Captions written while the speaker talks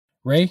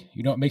Ray,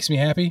 you know what makes me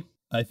happy?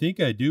 I think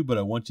I do, but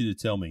I want you to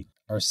tell me.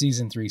 Our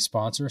season 3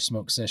 sponsor,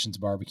 Smoke Sessions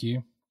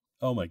Barbecue.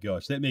 Oh my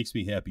gosh, that makes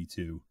me happy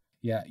too.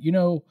 Yeah,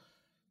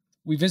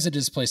 we visited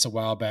this place a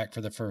while back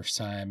for the first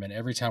time, and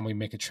every time we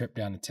make a trip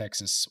down to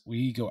Texas,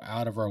 we go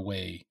out of our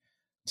way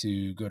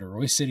to go to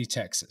Royse City,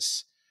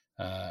 Texas.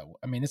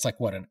 It's like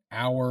an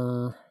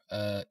hour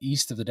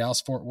east of the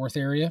Dallas-Fort Worth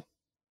area.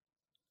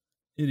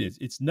 It is.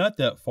 It's not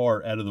that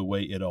far out of the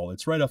way at all.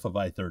 It's right off of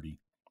I-30.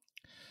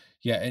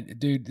 Yeah, and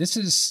dude, this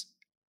is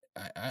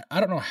I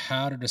don't know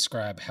how to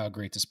describe how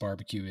great this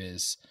barbecue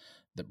is.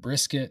 The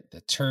brisket,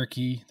 the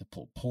turkey, the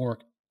pulled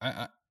pork.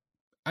 I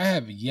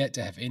have yet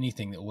to have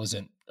anything that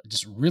wasn't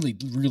just really,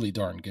 really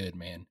darn good,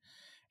 man.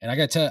 And I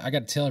got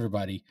to tell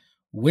everybody,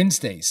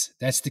 Wednesdays,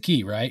 that's the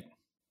key, right?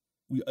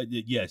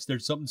 Yes,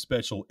 there's something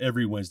special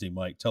every Wednesday,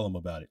 Mike. Tell them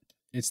about it.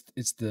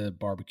 It's the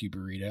barbecue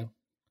burrito.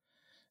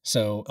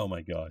 So, oh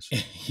my gosh,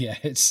 yeah,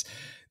 it's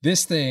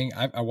this thing.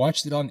 I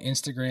watched it on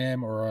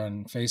Instagram or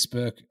on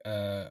Facebook.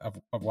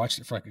 I've watched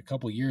it for like a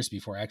couple of years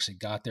before I actually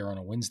got there on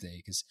a Wednesday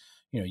because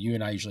you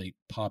and I usually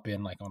pop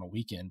in like on a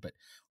weekend, but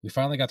we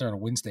finally got there on a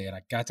Wednesday and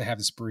I got to have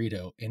this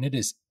burrito and it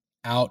is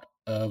out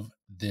of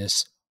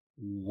this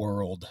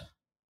world.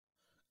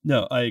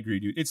 No, I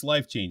agree, dude. It's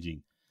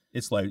life-changing.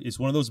 It's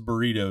one of those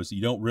burritos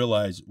you don't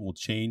realize will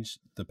change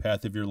the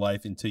path of your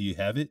life until you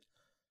have it.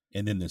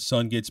 And then the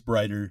sun gets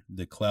brighter,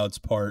 the clouds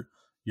part,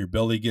 your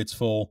belly gets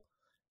full,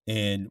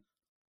 and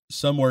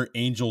somewhere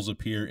angels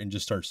appear and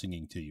just start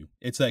singing to you.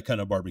 It's that kind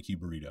of barbecue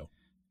burrito.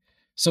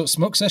 So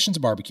Smoke Sessions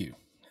Barbecue.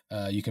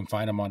 You can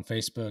find them on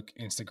Facebook,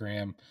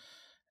 Instagram.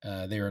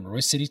 They're in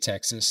Royse City,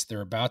 Texas.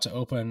 They're about to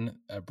open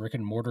a new brick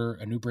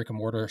and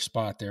mortar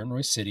spot there in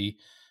Royse City.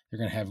 They're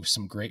going to have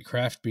some great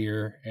craft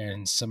beer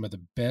and some of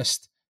the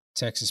best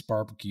Texas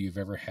barbecue you've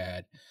ever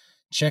had.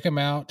 Check them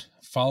out,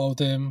 follow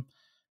them,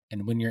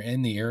 and when you're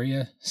in the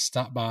area,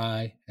 stop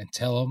by and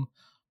tell them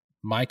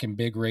Mike and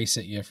Big Ray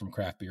sent you from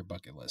Craft Beer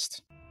Bucket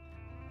List.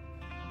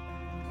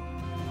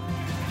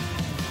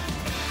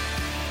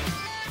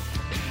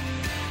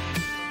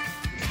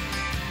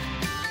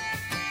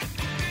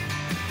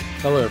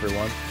 Hello,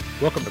 everyone.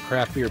 Welcome to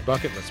Craft Beer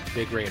Bucket List with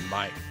Big Ray and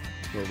Mike,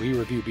 where we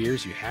review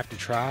beers you have to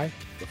try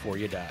before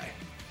you die.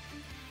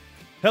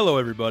 Hello,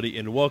 everybody,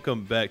 and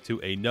welcome back to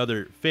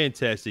another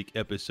fantastic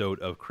episode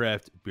of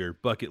Craft Beer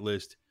Bucket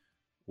List,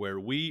 where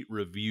we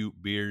review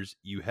beers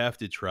you have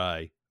to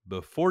try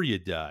before you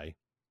die.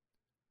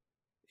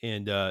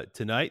 And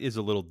tonight is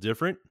a little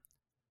different.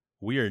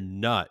 We are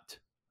not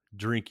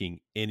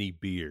drinking any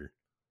beer.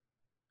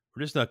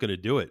 We're just not going to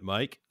do it,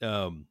 Mike.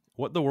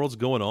 What in the world's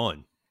going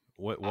on?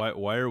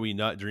 Why are we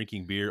not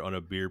drinking beer on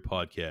a beer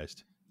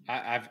podcast?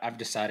 I've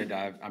decided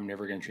I'm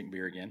never going to drink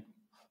beer again.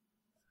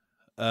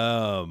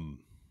 I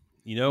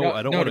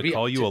don't want to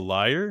call you a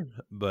liar,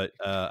 but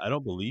I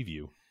don't believe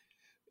you.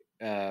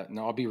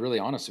 No, I'll be really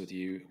honest with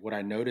you. What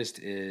I noticed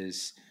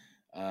is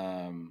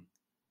a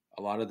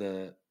lot of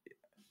the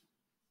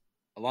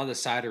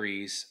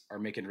cideries are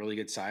making really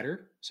good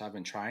cider, so I've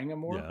been trying them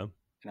more. Yeah.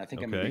 And I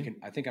think I'm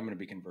going to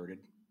be converted.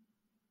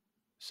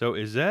 So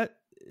is that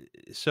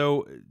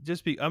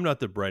I'm not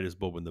the brightest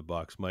bulb in the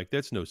box, Mike.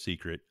 That's no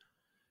secret.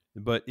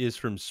 But is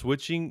from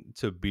switching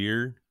to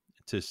beer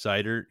to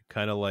cider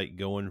kind of like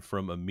going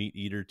from a meat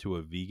eater to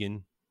a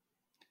vegan?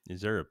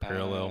 Is there a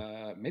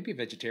parallel? Maybe a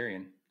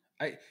vegetarian.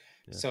 I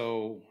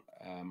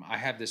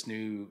have this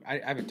new. I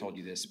haven't told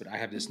you this, but I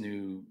have this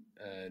new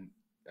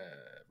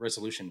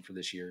resolution for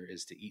this year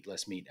is to eat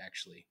less meat.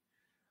 Actually,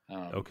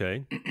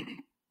 okay.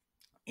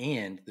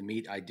 And the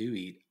meat I do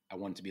eat, I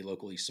want it to be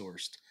locally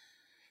sourced.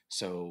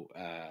 So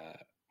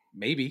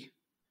maybe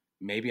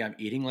I'm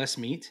eating less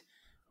meat.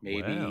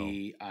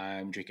 Maybe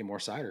I'm drinking more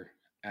cider,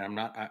 and I'm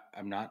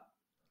not.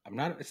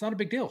 It's not a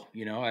big deal,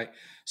 we're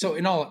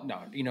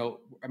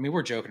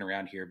joking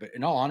around here, but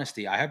in all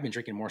honesty, I have been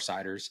drinking more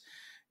ciders,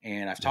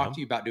 and I've talked to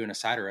you about doing a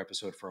cider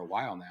episode for a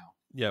while now.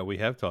 Yeah, we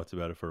have talked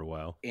about it for a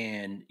while.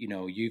 And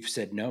you've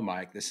said, no,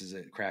 Mike, this is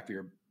a craft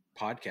beer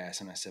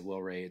podcast, and I said,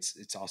 well, Ray,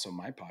 it's also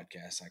my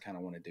podcast. I kind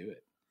of want to do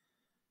it.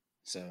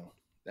 So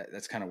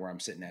that's kind of where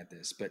I'm sitting at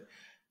this, but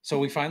so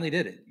we finally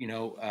did it.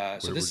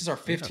 So this is our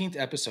 15th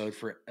episode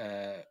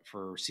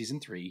for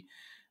season 3.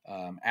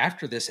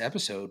 After this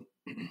episode,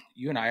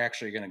 you and I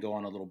actually are going to go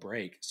on a little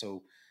break.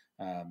 So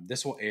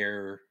this will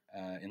air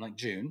in like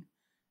June,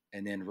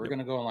 and then we're going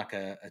to go on like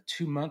a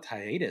 2-month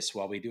hiatus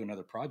while we do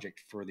another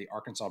project for the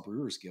Arkansas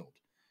Brewers Guild.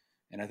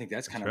 And I think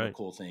that's kind of a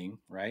cool thing,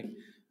 right?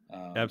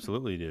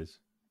 Absolutely it is.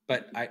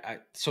 But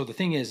so the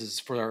thing is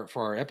for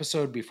our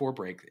episode before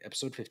break,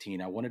 episode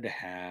 15, I wanted to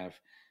have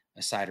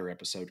a cider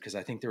episode because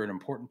I think they're an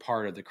important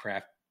part of the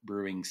craft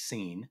brewing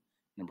scene.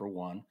 Number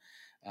one,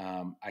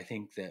 I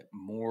think that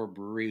more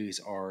breweries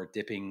are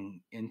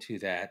dipping into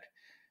that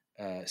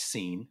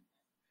scene,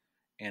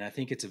 and I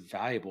think it's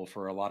valuable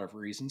for a lot of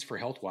reasons. For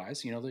health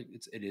wise,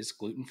 it is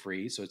gluten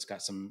free, so it's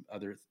got some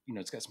other,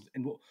 it's got some.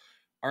 And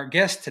our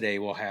guest today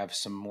will have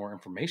some more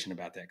information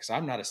about that because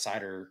I'm not a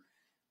cider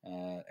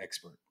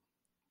expert.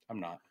 I'm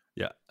not.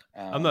 Yeah,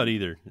 I'm not Um,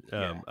 either.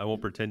 yeah, I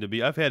won't pretend to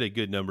be. I've had a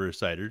good number of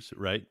ciders,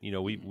 right?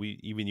 mhm, We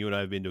even you and I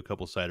have been to a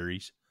couple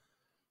cideries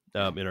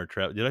yeah. in our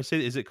travel. Did I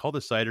say is it called a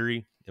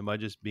cidery? Am I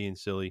just being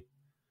silly?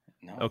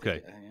 No, I think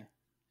Okay. yeah.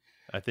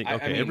 I think I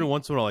okay. Every mean,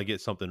 once in a while, I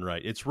get something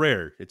right. It's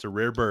rare. It's a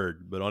rare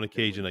bird, but on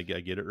occasion, really, I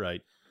get it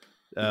right.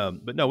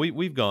 But no,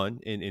 we've gone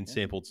and yeah,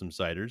 sampled some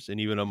ciders, and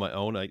even on my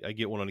own, I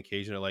get one on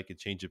occasion. I like a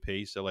change of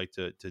pace. I like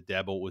to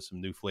dabble with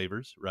some new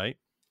flavors, right?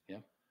 yeah.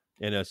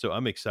 And so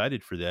I'm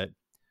excited for that.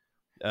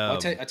 Well, I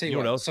tell you You know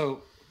what what. else?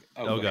 So,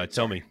 oh, Oh go God, ahead.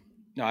 tell Sorry. me.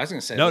 No, I was going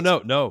to say No, let's no,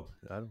 no.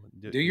 I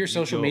don't. do your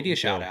social You media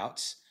shout go.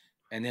 outs,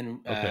 and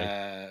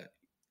Okay.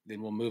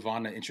 then we'll move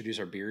on to introduce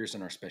our beers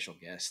and our special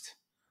guest.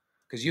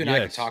 Because you and I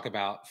could Yes, talk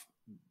about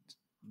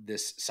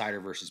this cider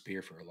versus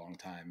beer for a long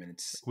time, and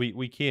it's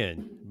we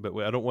can, but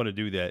I don't want to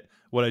do that.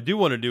 What I do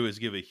want to do is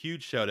give a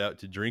huge shout out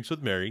to Drinks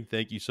with Mary.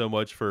 Thank you so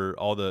much for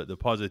all the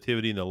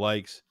positivity and the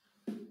likes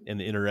and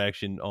the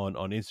interaction on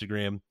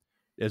Instagram,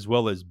 as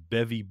well as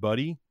Bevy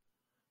Buddy.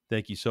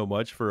 Thank you so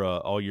much for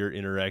all your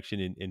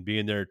interaction and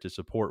being there to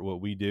support what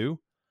we do,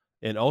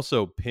 and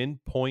also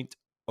Pinpoint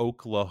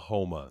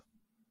Oklahoma.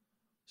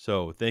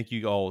 So thank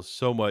you all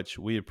so much.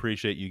 We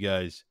appreciate you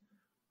guys.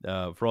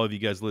 For all of you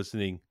guys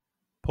listening,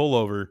 pull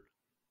over,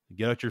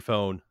 get out your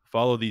phone,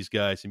 follow these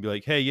guys, and be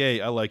like, "Hey,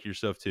 yay, I like your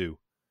stuff too,"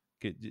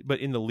 but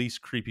in the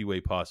least creepy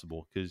way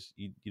possible, because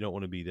you don't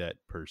want to be that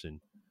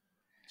person.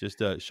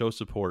 Just show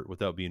support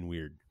without being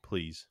weird,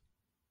 please.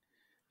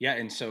 yeah.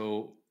 And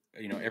so,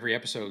 every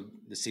episode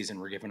this season,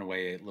 we're giving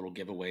away a little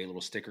giveaway, a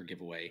little sticker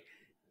giveaway.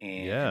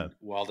 Yeah, And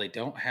while they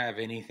don't have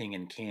anything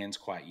in cans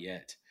quite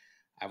yet,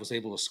 I was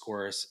able to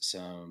score us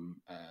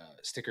some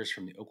stickers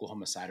from the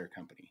Oklahoma Cider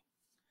Company,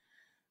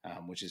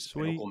 which is in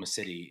sweet. Oklahoma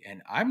City.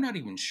 And I'm not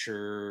even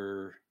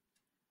sure.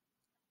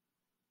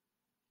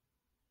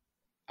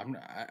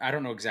 I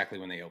don't know exactly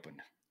when they opened,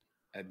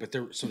 but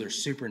they're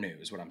super new,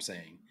 is what I'm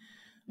saying.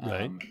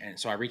 Right. And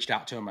so I reached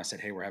out to them. I said,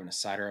 "Hey, we're having a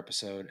cider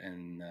episode,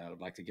 and I'd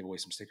like to give away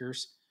some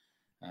stickers."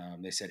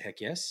 They said,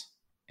 "Heck yes!"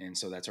 And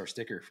so that's our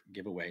sticker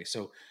giveaway.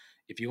 So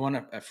if you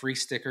want a free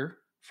sticker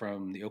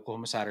from the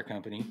Oklahoma Cider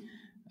Company,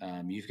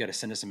 you've got to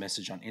send us a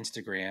message on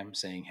Instagram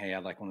saying, "Hey,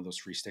 I'd like one of those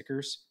free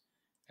stickers."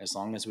 As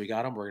long as we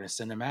got them, we're going to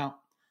send them out.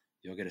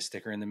 You'll get a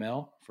sticker in the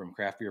mail from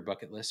Craft Beer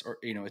Bucket List, or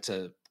it's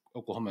a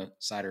Oklahoma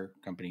Cider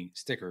Company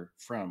sticker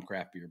from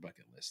Craft Beer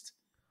Bucket List.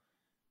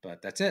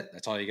 But that's it.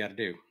 That's all you got to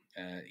do.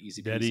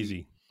 Easy That peasy.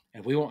 easy.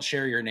 And we won't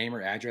share your name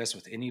or address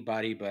with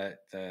anybody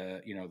but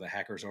the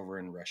hackers over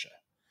in Russia.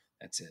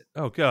 That's it.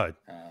 Oh God.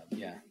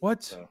 Yeah.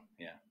 What? So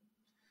yeah. I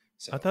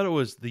So thought it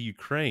was the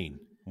Ukraine.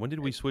 When did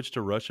we it, switch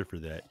to Russia for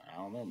that? I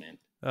don't know, man.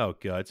 Oh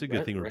God, it's a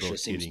good thing we're Russia both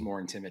seems kidding. more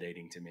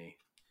intimidating to me.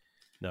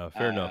 No,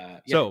 fair enough.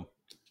 Yeah. So,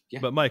 Yeah.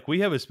 but Mike,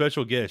 we have a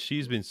special guest.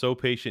 She's been so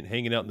patient,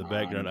 hanging out in the I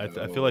background. I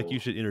feel like you know.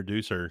 should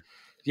introduce her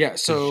Yeah. because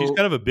she's So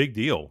kind of a big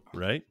deal,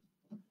 right?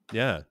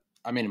 Yeah.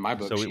 I mean, in my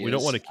book, So she we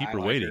don't want is. to keep I her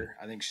like waiting. her.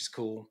 I think she's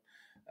cool.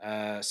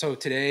 So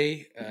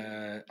today,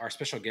 our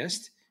special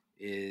guest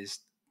is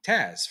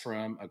Taz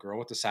from A Girl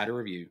with the Cider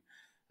Review.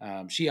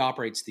 She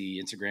operates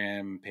the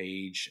Instagram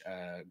page,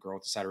 Girl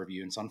with the Cider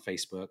Review, and it's on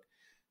Facebook.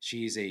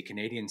 She's a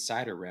Canadian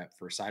cider rep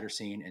for Cider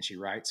Scene, and she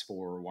writes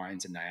for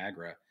Wines in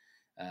Niagara.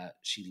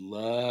 She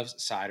loves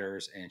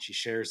ciders, and she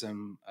shares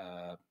them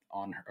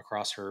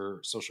across her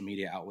social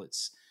media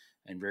outlets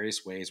in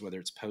various ways, whether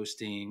it's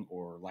posting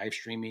or live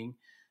streaming.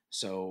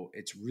 So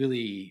it's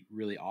really,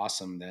 really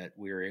awesome that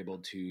we were able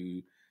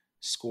to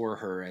score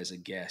her as a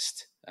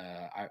guest.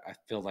 I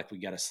feel like we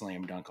got a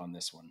slam dunk on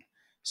this one.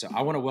 So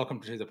I want to welcome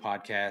to the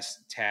podcast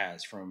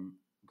Taz from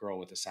Girl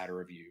with a Cider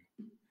Review.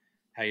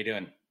 How you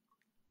doing?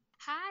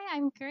 Hi,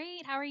 I'm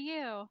great. How are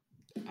you?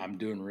 I'm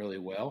doing really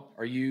well.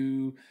 Are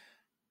you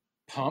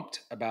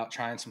pumped about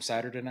trying some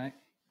cider tonight?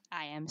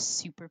 I am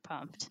super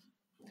pumped.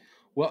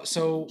 Well,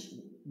 so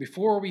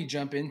before we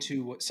jump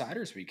into what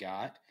ciders we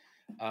got,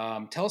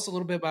 tell us a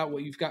little bit about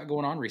what you've got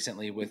going on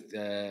recently with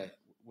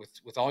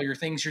all your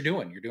things you're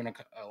doing. You're doing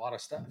a lot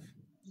of stuff.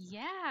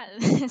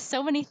 Yeah,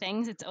 so many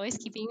things. It's always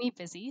keeping me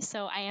busy.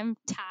 So I am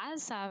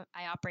Taz.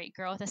 I operate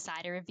Girl with a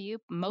Cider Review,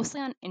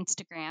 mostly on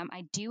Instagram.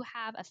 I do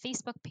have a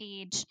Facebook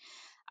page,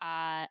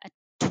 a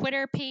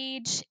Twitter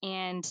page,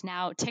 and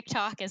now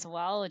TikTok as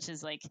well, which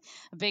is like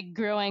a big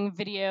growing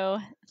video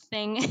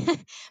thing.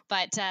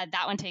 But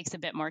that one takes a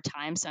bit more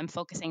time. So I'm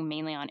focusing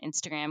mainly on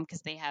Instagram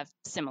because they have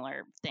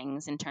similar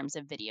things in terms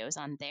of videos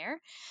on there.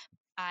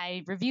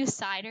 I review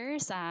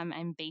ciders.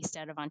 I'm based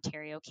out of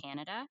Ontario,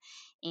 Canada,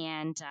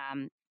 and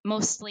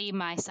mostly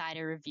my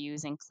cider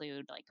reviews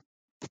include like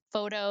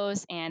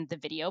photos and the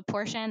video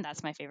portion.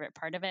 That's my favorite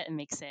part of it. It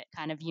makes it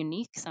kind of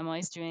unique. So I'm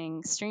always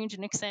doing strange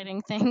and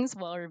exciting things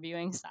while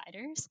reviewing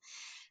ciders.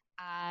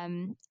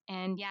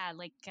 And yeah,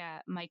 like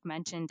Mike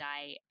mentioned,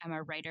 I am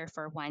a writer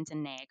for Wines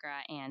in Niagara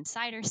and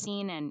Cider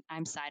Scene, and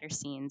I'm Cider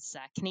Scene's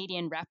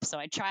Canadian rep. So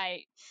I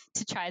try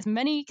as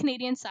many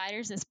Canadian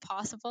ciders as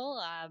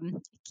possible.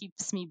 It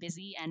keeps me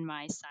busy and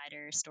my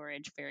cider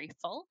storage very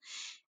full.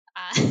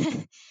 Uh,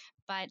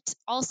 But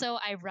also,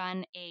 I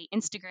run a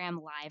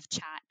Instagram live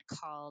chat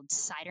called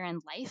Cider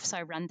and Life. So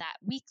I run that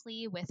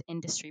weekly with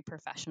industry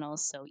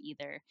professionals. So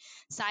either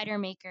cider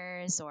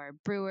makers or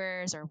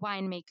brewers or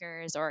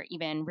winemakers or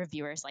even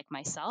reviewers like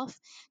myself,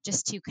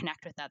 just to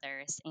connect with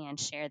others and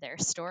share their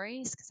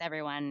stories because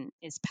everyone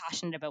is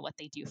passionate about what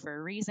they do for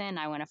a reason.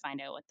 I want to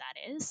find out what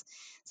that is.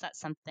 So that's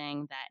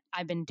something that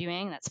I've been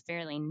doing that's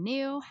fairly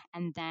new.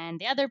 And then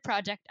the other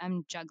project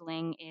I'm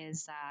juggling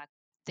is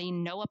the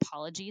No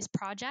Apologies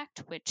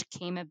Project, which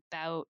came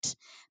about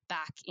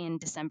back in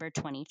December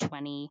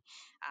 2020.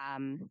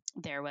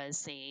 There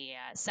was a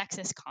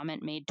sexist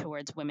comment made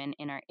towards women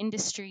in our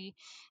industry.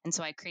 And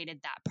so I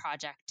created that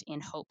project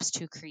in hopes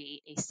to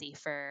create a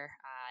safer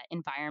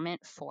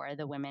environment for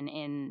the women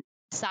in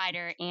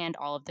cider and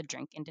all of the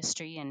drink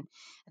industry. And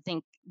I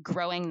think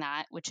growing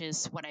that, which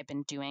is what I've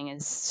been doing,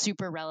 is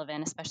super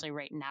relevant, especially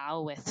right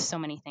now with so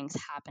many things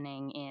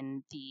happening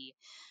in the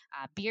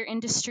beer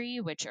industry,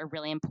 which are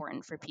really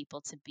important for people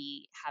to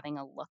be having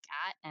a look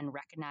at and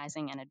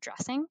recognizing and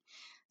addressing.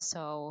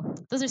 So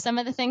those are some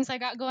of the things I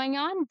got going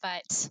on,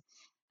 but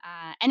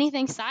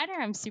anything cider,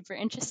 I'm super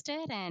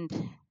interested, and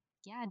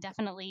yeah,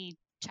 definitely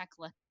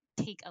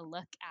take a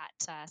look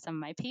at some of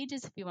my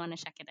pages if you want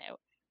to check it out.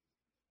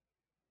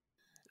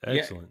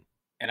 Yeah, Excellent.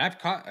 and I've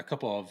caught a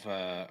couple of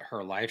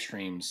her live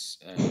streams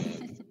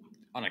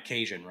on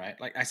occasion, right?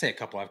 Like I say a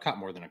couple, I've caught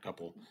more than a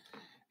couple.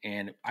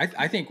 And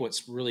I think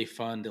what's really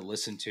fun to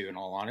listen to, in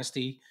all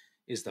honesty,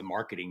 is the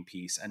marketing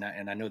piece. And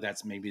I know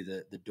that's maybe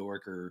the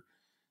dork or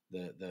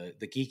the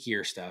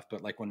geekier stuff,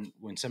 but like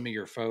when some of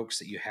your folks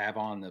that you have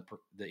on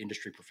the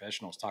industry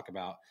professionals talk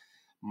about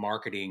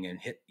marketing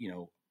and hit,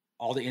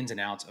 all the ins and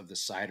outs of the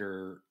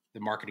cider, the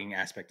marketing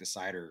aspect of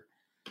cider,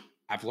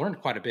 I've learned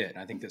quite a bit, and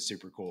I think that's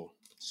super cool.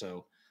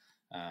 So,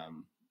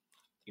 um,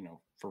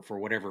 for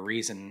whatever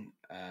reason,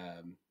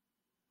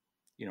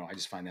 I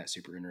just find that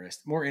super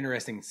interesting, more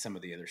interesting than some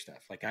of the other stuff.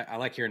 Like I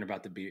like hearing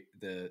about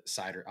the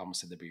cider. I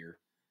almost said the beer,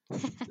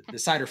 the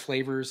cider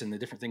flavors and the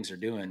different things they're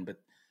doing. But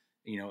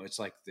it's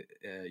like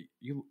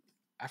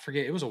I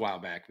forget. It was a while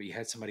back, but you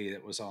had somebody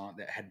that was on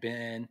that had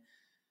been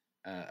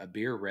a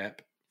beer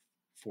rep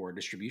for a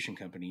distribution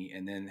company,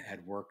 and then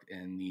had worked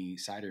in the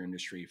cider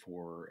industry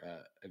for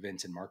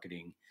events and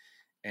marketing.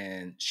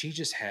 And she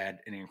just had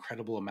an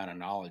incredible amount of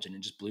knowledge, and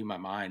it just blew my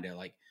mind at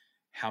like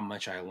how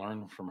much I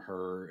learned from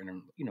her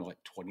in, like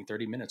 20,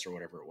 30 minutes or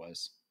whatever it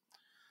was.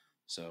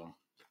 So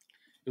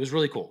it was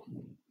really cool.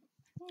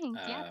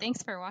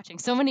 Thanks for watching.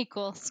 So many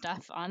cool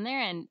stuff on there,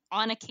 and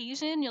on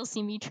occasion you'll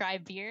see me try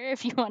beer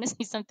if you want to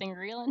see something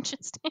real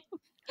interesting.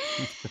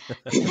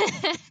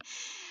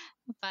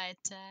 But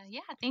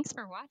thanks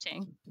for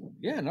watching.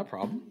 Yeah, no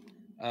problem.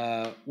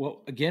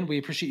 Well, again, we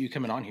appreciate you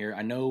coming on here.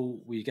 I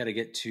know we got to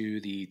get to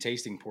the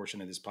tasting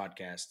portion of this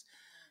podcast.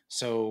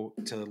 So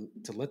to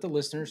let the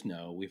listeners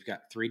know, we've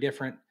got 3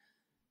 different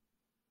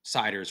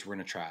ciders we're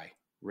going to try.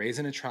 Ray's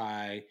going to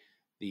try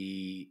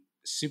the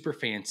super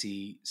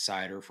fancy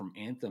cider from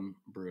Anthem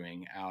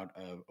Brewing out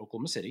of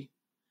Oklahoma City.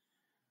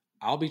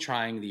 I'll be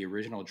trying the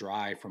original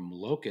dry from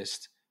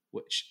Locust,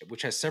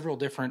 which has several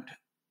different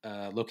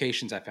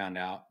locations I found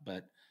out,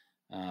 but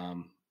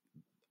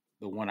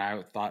the one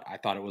I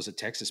thought it was a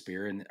Texas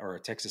beer or a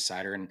Texas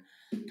cider, and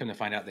come to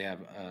find out they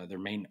have their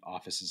main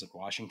office is in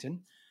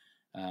Washington.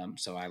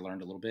 So I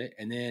learned a little bit,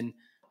 and then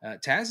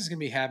Taz is going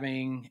to be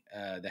having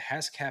the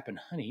Hascap and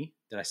Honey.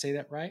 Did I say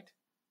that right?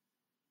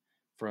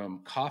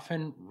 From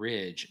Coffin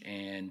Ridge,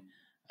 and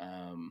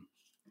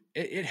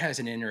it has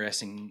an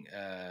interesting.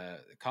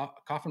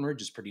 Coffin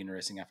Ridge is pretty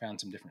interesting. I found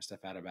some different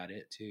stuff out about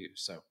it too.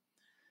 So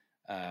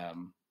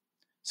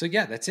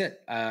yeah, that's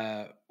it.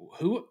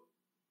 Who?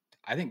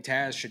 I think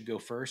Taz should go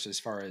first as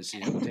far as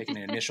taking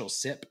an initial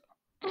sip.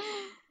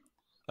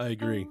 I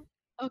agree.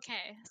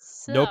 Okay,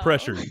 so no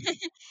pressure.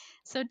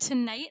 So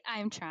tonight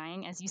I'm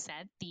trying, as you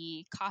said,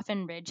 the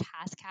Coffin Ridge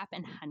Hascap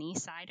and Honey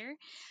cider.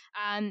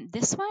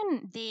 This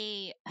one,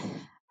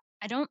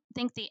 I don't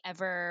think they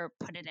ever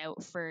put it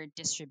out for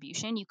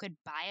distribution. You could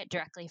buy it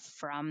directly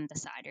from the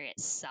cider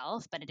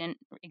itself, but it didn't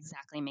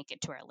exactly make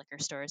it to our liquor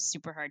stores.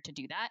 Super hard to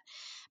do that.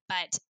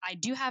 But I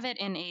do have it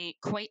in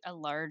quite a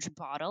large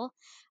bottle.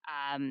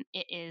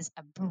 It is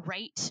a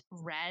bright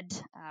red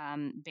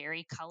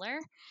berry color,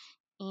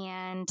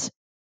 and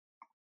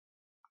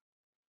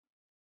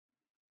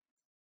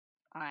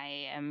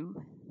I am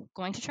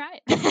going to try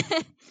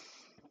it.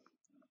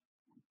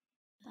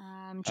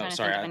 I'm trying to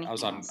sorry, think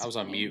of I was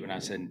on mute when I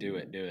said do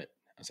it. I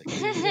was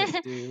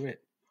like, do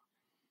it.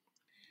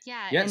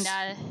 Yeah, yes.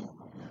 And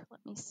let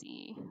me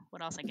see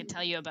what else I could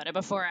tell you about it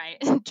before I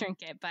drink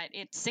it. But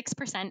it's 6%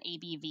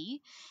 ABV,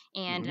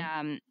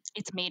 and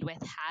it's made with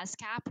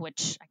Hascap,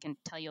 which I can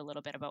tell you a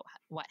little bit about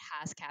what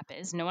Hascap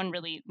is. No one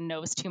really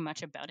knows too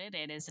much about it.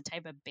 It is a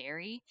type of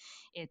berry.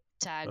 It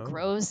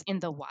grows in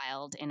the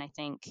wild, and I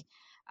think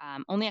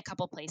only a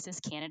couple places,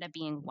 Canada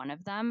being one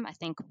of them. I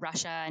think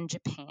Russia and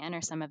Japan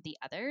are some of the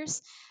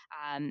others.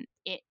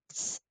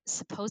 It's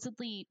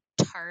supposedly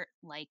tart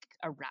like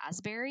a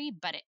raspberry,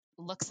 but it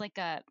looks like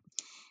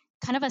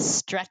kind of a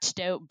stretched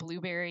out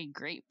blueberry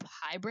grape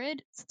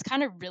hybrid. So it's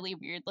kind of really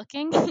weird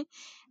looking,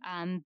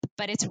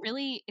 but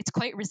it's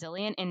quite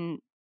resilient in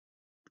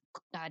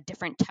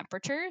different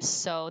temperatures.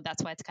 So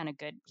that's why it's kind of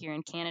good here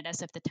in Canada.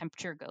 So if the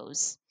temperature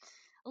goes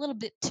a little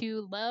bit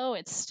too low,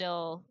 it's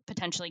still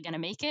potentially going to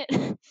make it.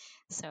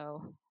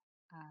 So,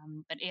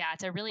 but yeah,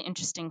 it's a really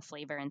interesting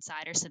flavor in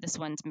cider. So this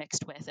one's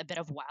mixed with a bit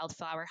of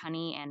wildflower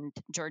honey and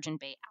Georgian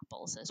bay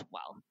apples as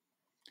well.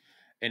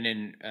 And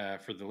then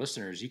for the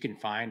listeners, you can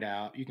find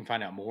out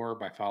more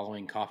by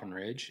following Coffin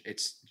Ridge.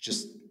 It's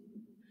just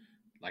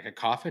like a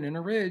coffin and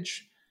a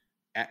ridge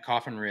at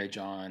Coffin Ridge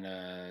on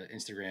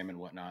Instagram and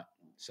whatnot.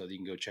 So you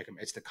can go check them.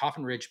 It's the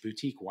Coffin Ridge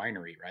Boutique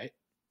Winery, right?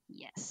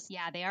 Yes.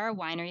 Yeah, they are a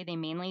winery. They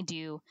mainly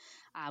do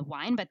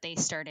wine, but they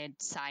started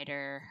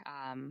cider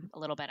a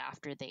little bit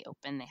after they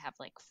opened. They have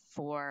like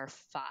 4 or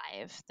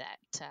 5 that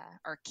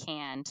are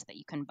canned that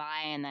you can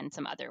buy, and then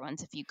some other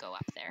ones if you go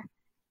up there.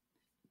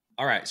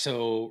 All right.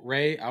 So,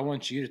 Ray, I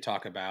want you to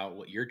talk about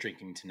what you're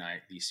drinking tonight,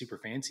 the Super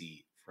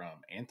Fancy from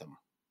Anthem.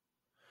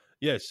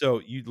 Yeah,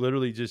 so you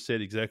literally just said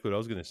exactly what I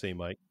was going to say,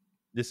 Mike.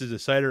 This is a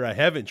cider I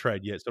haven't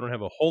tried yet, so I don't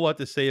have a whole lot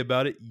to say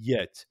about it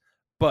yet.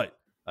 But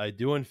I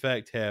do, in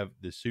fact, have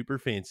the Super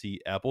Fancy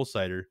apple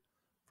cider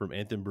from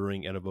Anthem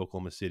Brewing out of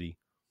Oklahoma City.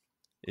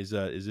 Is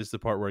this the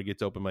part where I get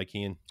to open my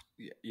can?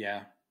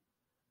 Yeah.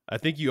 I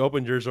think you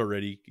opened yours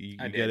already. You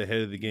I got did.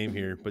 ahead of the game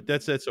here, but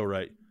that's all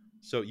right.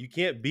 So you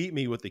can't beat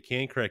me with the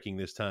can cracking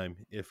this time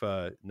if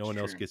no one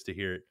else gets to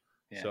hear it.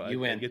 Yeah, so you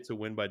I win. get to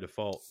win by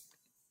default.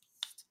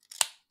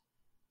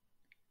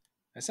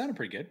 That sounded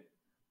pretty good.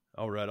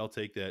 All right, I'll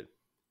take that.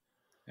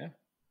 Yeah.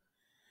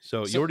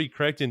 So you already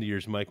cracked into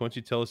yours, Mike. Why don't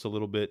you tell us a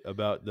little bit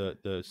about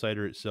the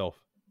cider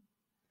itself?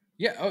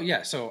 Yeah. Oh,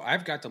 yeah. So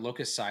I've got the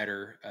Locust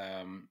Cider,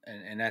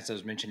 and as I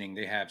was mentioning,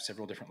 they have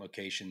several different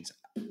locations.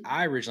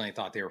 I originally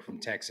thought they were from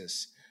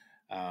Texas,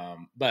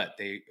 but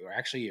they were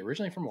actually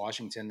originally from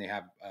Washington. They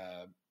have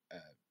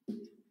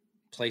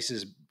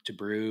places to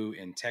brew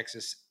in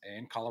Texas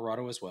and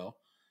Colorado as well.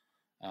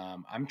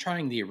 I'm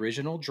trying the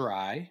original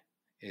dry.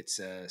 It's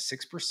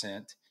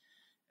 6%.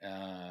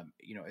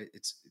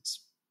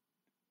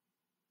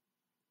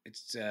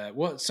 It's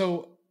well.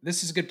 So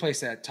this is a good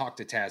place to talk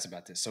to Taz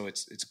about this. So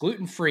it's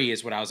gluten free,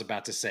 is what I was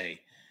about to say,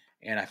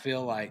 and I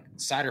feel like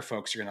cider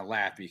folks are going to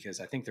laugh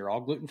because I think they're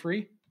all gluten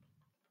free.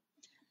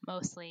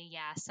 Mostly,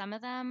 yeah. Some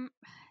of them,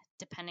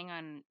 depending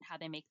on how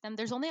they make them,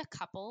 there's only a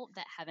couple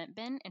that haven't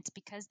been. It's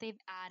because they've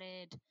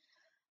added,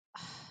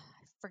 I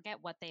forget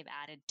what they've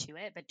added to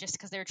it, but just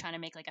because they were trying to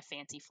make like a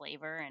fancy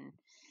flavor and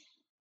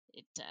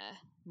it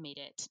made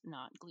it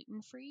not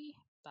gluten free.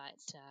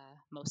 But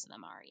most of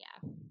them are,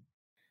 yeah.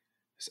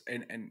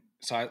 And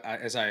so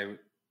as I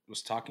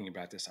was talking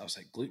about this, I was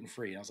like gluten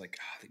free. I was like,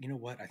 you know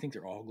what? I think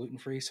they're all gluten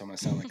free. So I'm going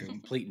to sound like a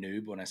complete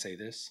noob when I say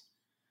this.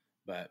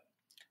 But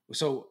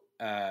so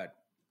I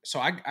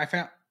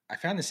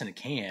found this in a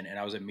can and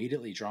I was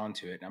immediately drawn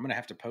to it. And I'm going to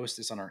have to post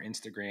this on our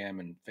Instagram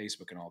and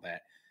Facebook and all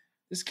that.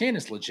 This can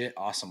is legit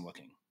awesome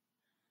looking.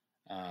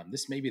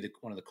 This may be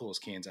one of the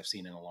coolest cans I've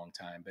seen in a long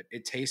time, but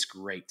it tastes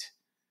great.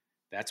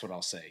 That's what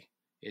I'll say.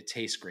 It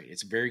tastes great.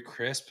 It's very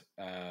crisp.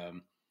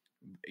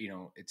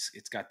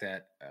 It's got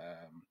that.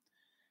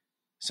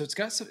 So it's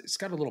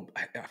got a little.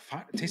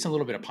 It tastes a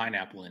little bit of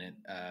pineapple in it.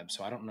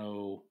 So I don't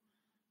know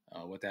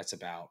what that's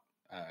about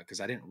because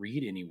I didn't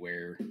read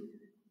anywhere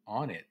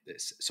on it.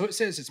 So it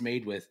says it's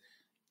made with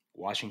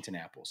Washington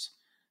apples.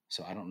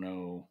 So I don't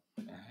know.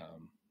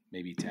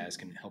 Maybe Taz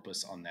can help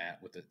us on that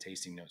with the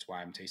tasting notes.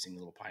 Why I'm tasting a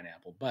little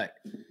pineapple, but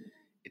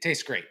it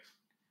tastes great.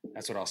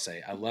 That's what I'll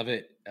say. I love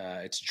it.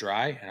 It's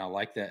dry, and I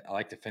like that. I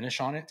like the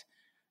finish on it.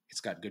 It's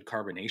got good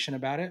carbonation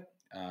about it.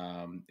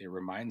 It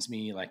reminds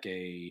me like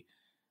a.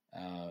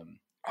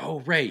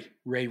 Ray.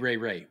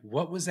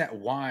 What was that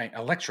wine?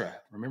 Electra.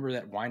 Remember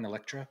that wine,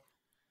 Electra?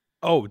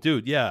 Oh,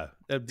 dude, yeah.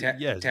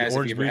 Yes, the orange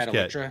have you ever had Moose Cat.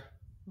 Electra?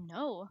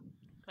 No,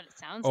 but it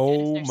sounds Oh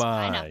good. If there's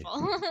my.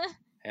 pineapple.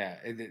 Yeah,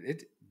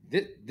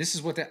 this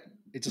is what that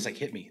it just like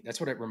hit me. That's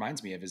what it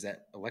reminds me of. Is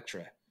that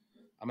Electra?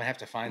 I'm gonna have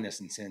to find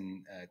this and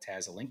send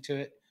Taz a link to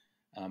it.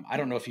 I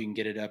don't know if you can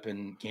get it up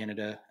in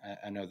Canada.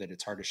 I know that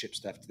it's hard to ship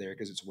stuff to there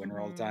because it's winter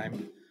all the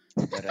time.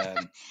 But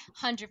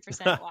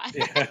 100% why.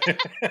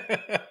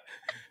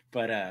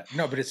 But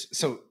no, but it's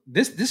so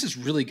this is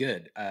really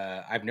good.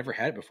 I've never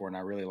had it before and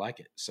I really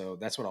like it. So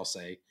that's what I'll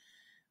say.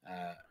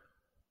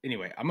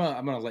 Anyway, I'm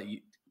gonna let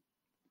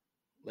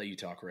you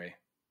talk, Ray.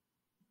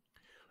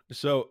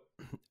 So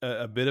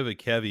a bit of a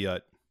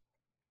caveat.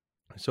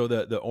 So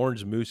the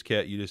orange Moose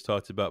Cat you just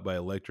talked about by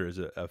Electra is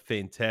a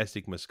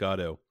fantastic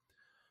Moscato.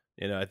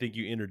 And I think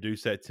you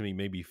introduced that to me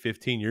maybe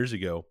 15 years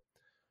ago.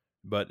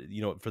 But,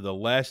 for the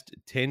last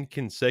 10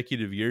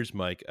 consecutive years,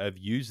 Mike, I've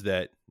used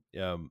that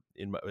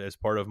as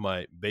part of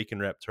my bacon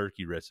wrapped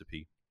turkey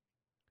recipe.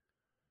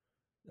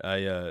 I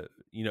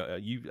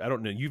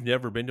don't know. You've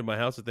never been to my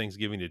house at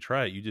Thanksgiving to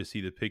try it. You just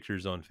see the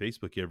pictures on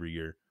Facebook every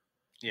year.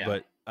 Yeah.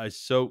 But I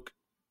soak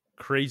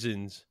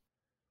craisins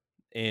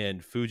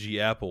and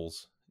Fuji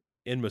apples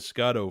in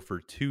Moscato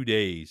for 2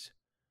 days.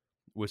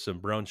 with some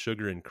brown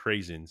sugar and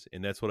craisins,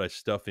 and that's what I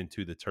stuff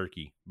into the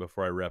turkey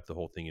before I wrap the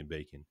whole thing in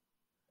bacon.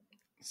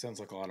 Sounds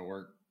like a lot of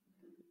work.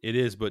 It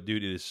is, but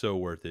dude, it is so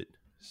worth it.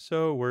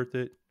 So worth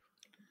it.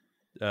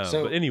 But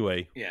So,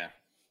 anyway, yeah,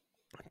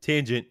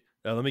 tangent.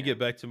 Let me yeah. get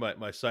back to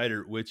my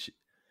cider, which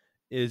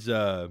is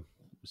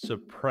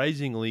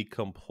surprisingly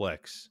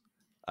complex.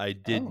 I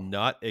did Oh,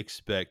 not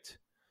expect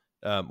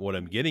what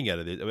I'm getting out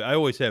of it. I mean, I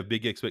always have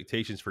big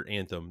expectations for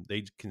Anthem.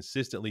 They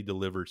consistently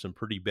deliver some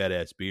pretty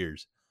badass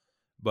beers.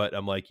 But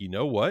I'm like, you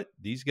know what?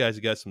 These guys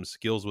got some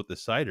skills with the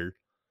cider.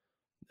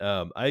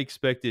 I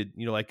expected,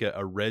 like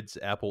a Red's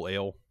apple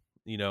ale,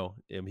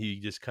 and he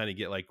just kind of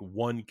get like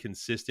one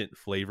consistent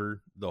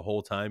flavor the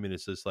whole time. And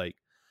it's just like,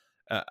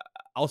 uh,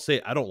 I'll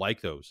say I don't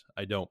like those.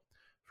 I don't.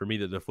 For me,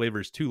 the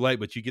flavor is too light,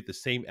 but you get the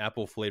same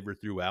apple flavor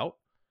throughout.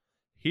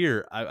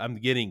 Here, I'm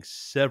getting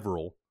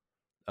several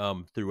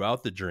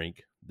throughout the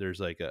drink. There's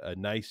like a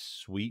nice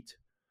sweet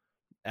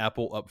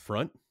apple up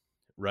front,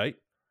 right?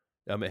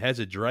 It has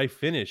a dry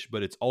finish,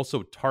 but it's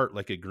also tart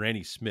like a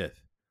Granny Smith.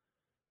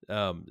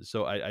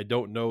 So I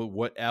don't know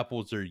what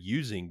apples they're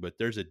using, but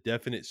there's a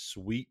definite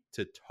sweet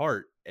to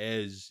tart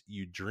as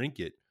you drink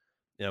it.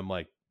 And I'm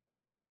like,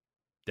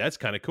 that's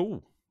kind of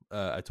cool.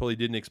 I totally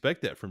didn't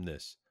expect that from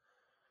this.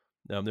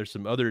 There's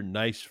some other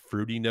nice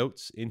fruity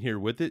notes in here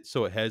with it.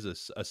 So it has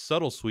a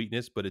subtle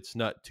sweetness, but it's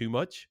not too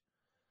much.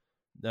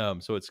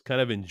 So it's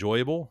kind of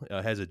enjoyable.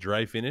 Has a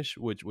dry finish,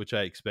 which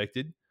I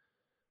expected.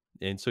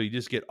 And so you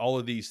just get all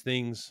of these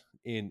things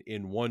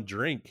in one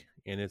drink,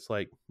 and it's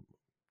like,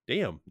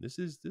 damn, this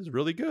is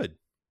really good.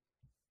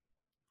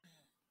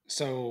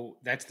 so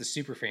that's the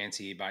Super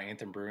Fancy by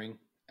Anthem Brewing,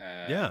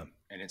 Yeah.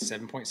 and it's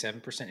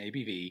 7.7%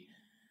 ABV.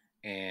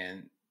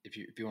 And if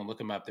you want to look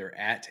them up, they're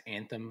at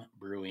Anthem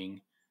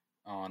Brewing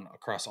on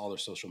across all their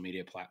social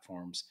media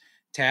platforms.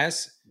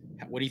 Taz,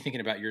 what are you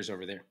thinking about yours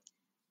over there?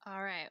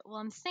 All right.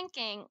 Well,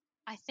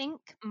 I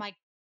think my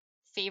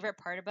favorite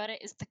part about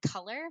it is the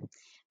color.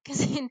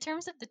 Because in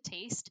terms of the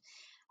taste,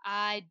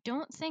 I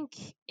don't think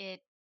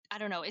I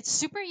don't know, it's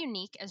super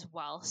unique as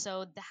well.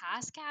 So the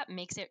Hascap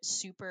makes it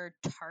super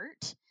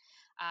tart.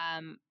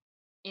 Um,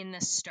 in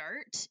the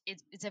start,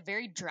 it's a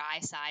very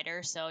dry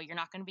cider, so you're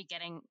not going to be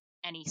getting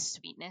any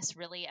sweetness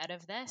really out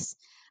of this,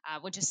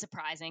 which is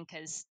surprising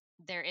because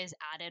there is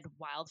added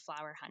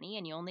wildflower honey,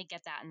 and you only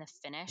get that in the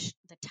finish,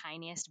 the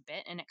tiniest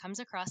bit, and it comes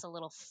across a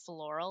little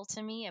floral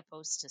to me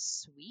opposed to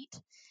sweet.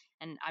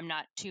 And I'm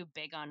not too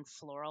big on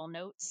floral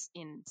notes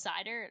in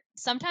cider.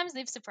 Sometimes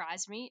they've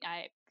surprised me,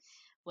 I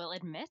will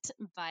admit,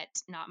 but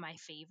not my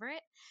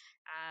favorite.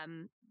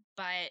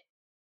 But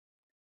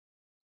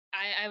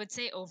I would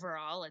say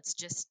overall, it's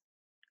just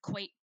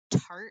quite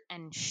tart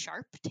and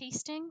sharp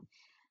tasting.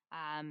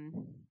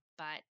 Um,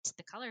 but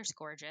the color's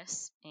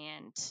gorgeous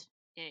and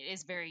it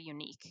is very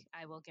unique.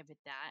 I will give it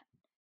that.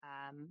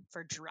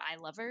 For dry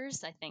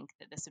lovers, I think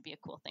that this would be a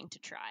cool thing to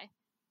try.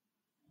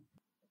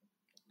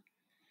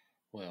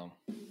 Well,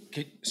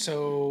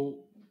 so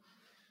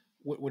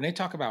when they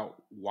talk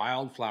about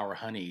wildflower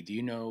honey, do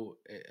you know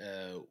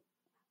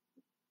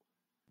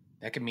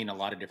that can mean a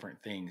lot of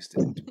different things?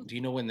 Do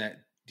you know when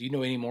that? Do you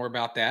know any more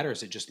about that, or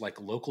is it just like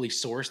locally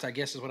sourced? I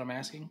guess is what I'm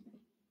asking.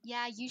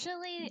 Yeah,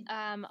 usually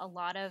a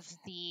lot of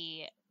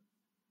the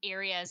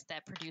areas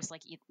that produce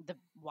like the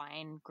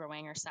wine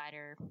growing or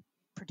cider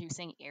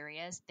producing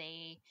areas,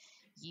 they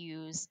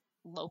use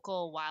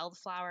local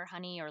wildflower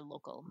honey or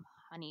local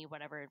honey,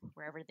 whatever,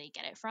 wherever they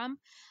get it from,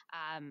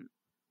 um,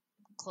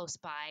 close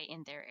by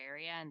in their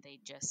area, and they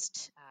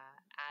just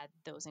add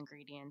those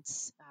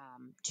ingredients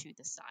to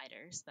the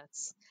ciders.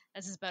 That's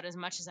about as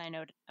much as I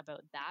know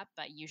about that,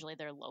 but usually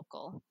they're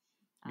local.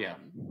 Yeah,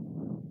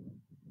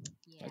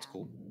 that's Yeah.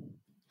 cool.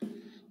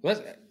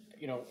 Well,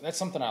 that's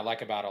something I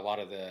like about a lot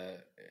of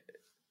the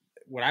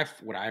what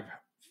I've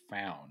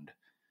found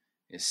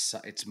is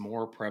it's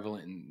more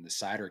prevalent in the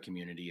cider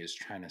community is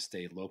trying to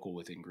stay local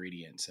with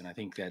ingredients, and I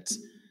think that's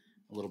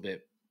a little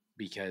bit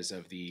because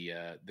of the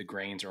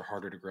grains are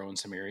harder to grow in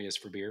some areas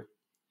for beer.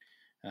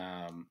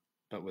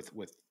 But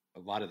with a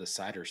lot of the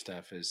cider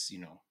stuff is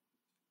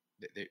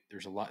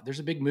there's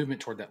a big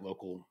movement toward that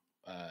local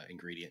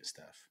ingredient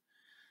stuff,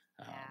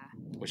 Yeah.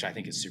 which I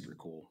think is super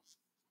cool.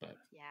 But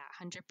Yeah,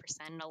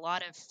 100%. A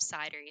lot of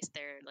cideries,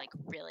 they're like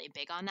really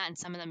big on that. And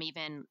some of them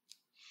even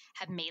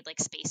have made like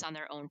space on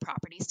their own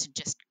properties to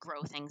just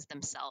grow things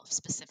themselves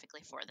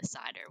specifically for the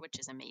cider, which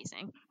is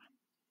amazing.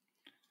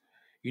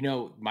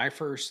 my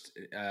first,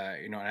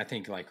 and I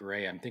think like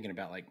Ray, I'm thinking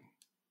about like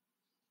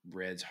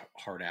Red's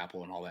hard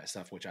apple and all that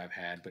stuff, which I've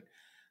had. But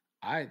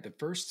the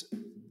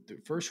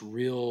first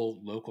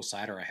real local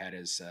cider I had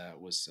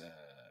was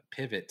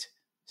Pivot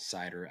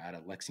cider out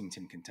of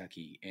Lexington,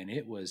 Kentucky, and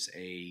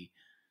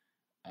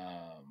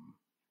um,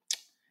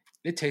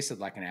 it tasted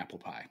like an apple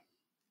pie.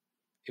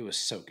 It was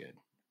so good,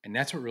 and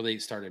that's what really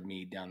started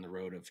me down the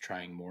road of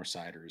trying more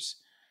ciders.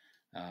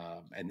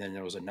 And then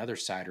there was another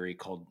cidery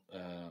called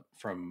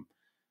from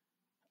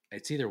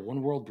it's either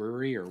One World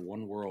Brewery or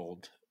One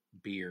World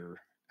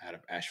Beer out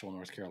of Asheville,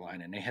 North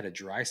Carolina, and they had a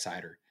dry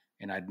cider,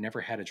 and I'd never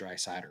had a dry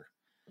cider,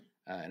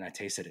 and I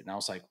tasted it, and I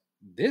was like,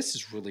 this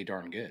is really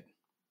darn good.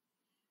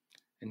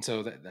 And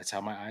so that's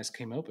how my eyes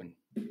came open.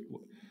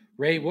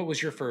 Ray, what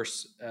was your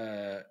first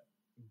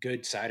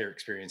good cider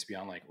experience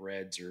beyond like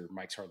Reds or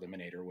Mike's Hard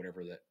Lemonade or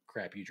whatever that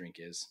crap you drink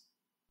is?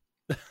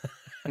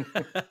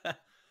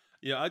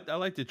 Yeah, I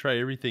like to try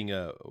everything,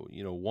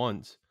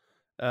 once.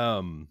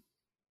 Um,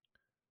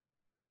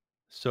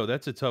 so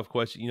that's a tough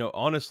question.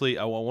 Honestly,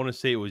 I want to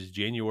say it was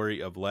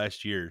January of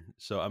last year.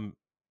 So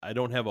I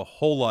don't have a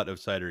whole lot of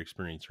cider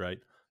experience, right?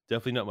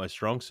 Definitely not my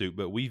strong suit,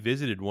 but we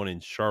visited one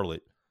in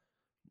Charlotte.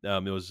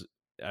 It was,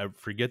 I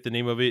forget the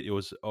name of it. It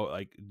was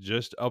like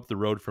just up the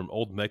road from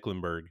Old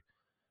Mecklenburg.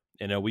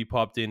 And we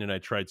popped in and I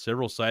tried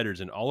several ciders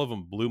and all of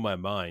them blew my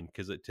mind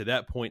because to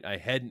that point I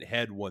hadn't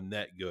had one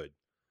that good,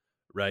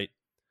 right?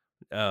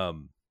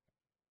 Um,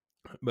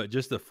 but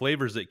just the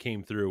flavors that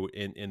came through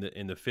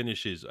in the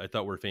finishes I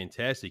thought were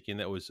fantastic, and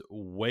that was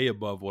way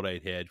above what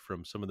I'd had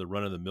from some of the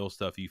run of the mill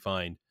stuff you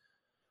find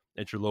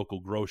at your local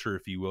grocer,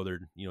 if you will. They're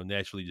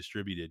naturally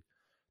distributed.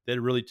 That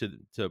had really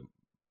to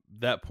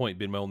that point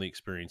been my only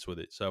experience with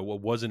it, so I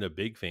wasn't a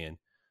big fan.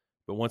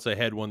 But once I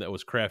had one that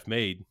was craft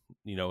made,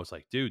 it's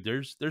like, dude,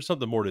 there's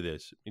something more to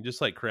this. And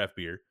just like craft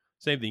beer,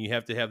 same thing. You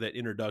have to have that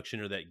introduction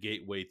or that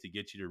gateway to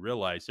get you to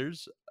realize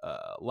there's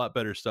a lot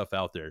better stuff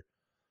out there.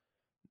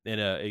 And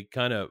it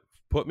kind of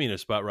put me in a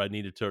spot where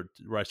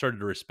where I started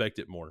to respect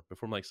it more.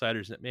 Before I'm like,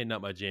 cider's, man,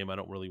 not my jam. I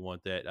don't really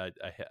want that.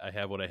 I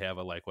have what I have.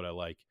 I like what I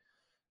like.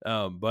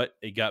 But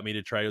it got me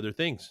to try other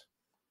things,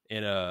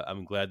 and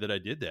I'm glad that I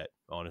did that,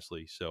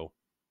 honestly. So,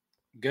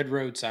 Good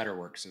Road Cider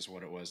Works is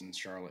what it was in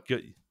Charlotte.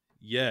 Good.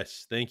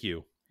 Yes, thank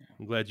you.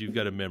 I'm glad you've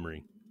got a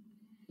memory.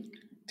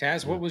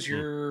 Taz, what was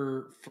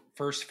your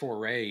first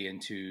foray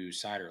into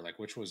cider? Like,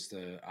 which was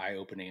the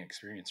eye-opening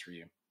experience for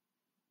you?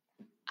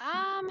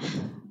 I'm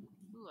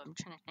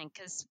trying to think,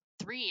 because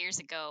 3 years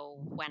ago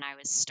when I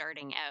was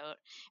starting out,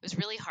 it was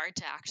really hard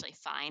to actually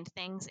find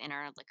things in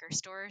our liquor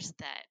stores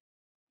that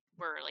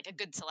were like a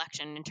good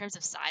selection. In terms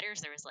of ciders,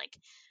 there was like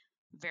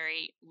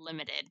very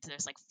limited.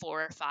 There's like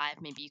 4 or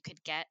 5 maybe you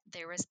could get.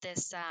 There's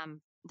this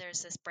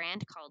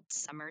brand called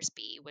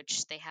Summersby,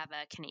 which they have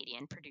a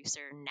Canadian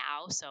producer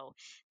now. So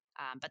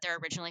but they're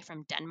originally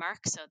from Denmark,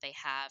 so they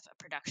have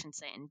a production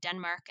site in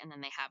Denmark, and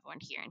then they have one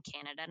here in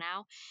Canada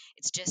now.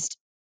 It's just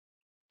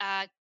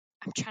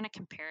I'm trying to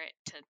compare it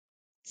to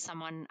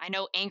someone. I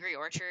know Angry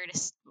Orchard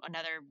is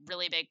another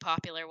really big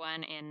popular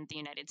one in the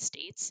United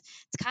States.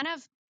 It's kind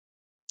of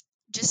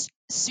just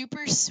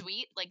super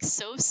sweet, like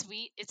so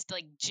sweet. It's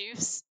like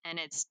juice and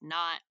it's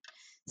not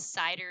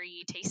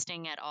cidery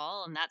tasting at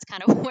all. And that's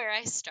kind of where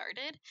I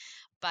started.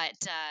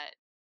 But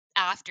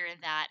after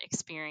that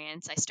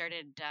experience, I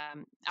started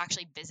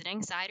actually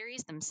visiting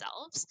cideries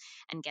themselves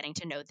and getting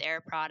to know their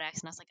products.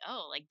 And I was like,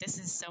 oh, like this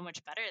is so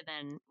much better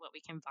than what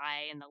we can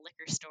buy in the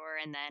liquor store.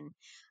 And then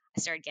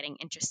I started getting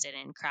interested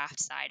in craft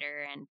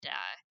cider and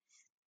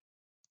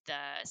the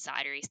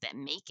cideries that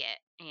make it.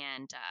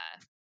 And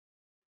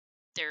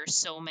there's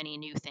so many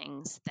new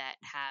things that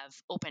have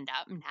opened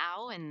up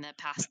now in the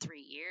past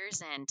 3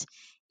 years. And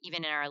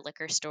even in our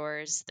liquor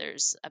stores,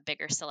 there's a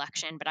bigger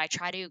selection. But I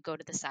try to go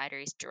to the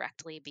cideries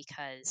directly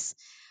because,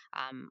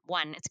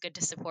 one, it's good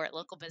to support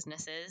local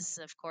businesses,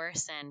 of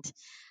course. And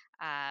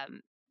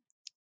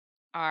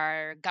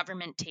our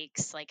government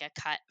takes like a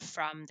cut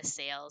from the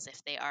sales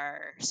if they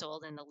are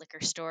sold in the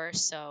liquor store.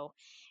 So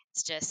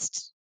it's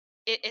just,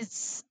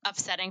 it's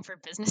upsetting for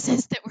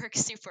businesses that work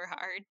super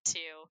hard to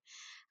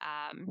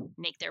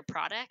make their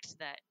product,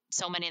 that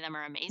so many of them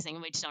are amazing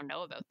and we just don't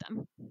know about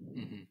them.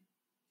 Mm-hmm.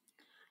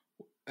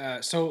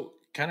 So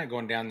kind of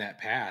going down that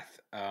path,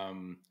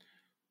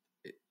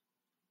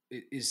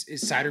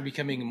 is cider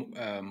becoming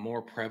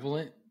more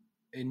prevalent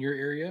in your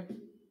area?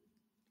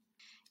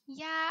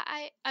 Yeah,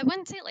 I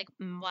wouldn't say like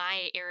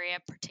my area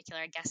in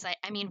particular. I guess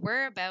I mean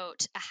we're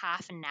about a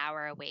half an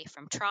hour away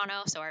from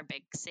Toronto, so our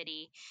big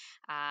city.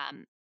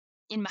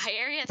 In my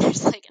area,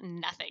 there's like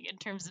nothing in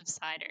terms of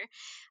cider,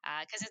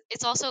 because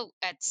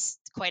it's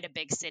quite a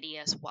big city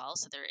as well,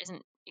 so there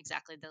isn't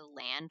exactly the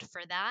land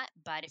for that.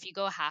 But if you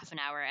go half an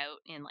hour out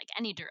in like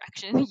any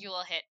direction, you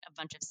will hit a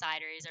bunch of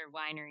cideries or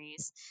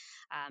wineries,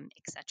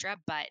 etc.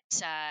 But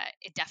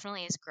it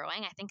definitely is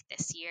growing. I think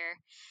this year.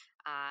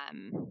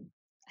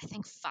 I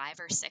think 5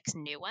 or 6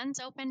 new ones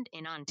opened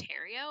in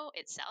Ontario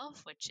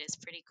itself, which is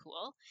pretty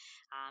cool.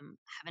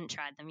 Haven't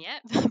tried them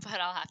yet, but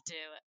I'll have to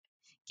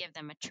give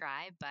them a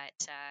try.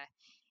 But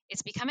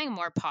it's becoming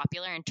more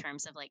popular in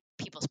terms of like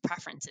people's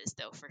preferences,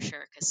 though, for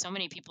sure, because so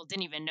many people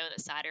didn't even know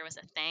that cider was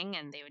a thing,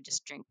 and they would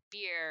just drink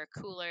beer,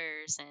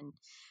 coolers, and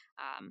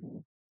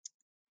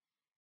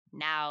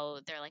now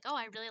they're like, oh,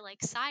 I really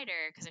like cider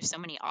because there's so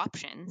many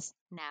options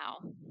now.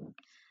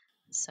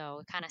 So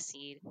we kind of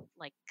see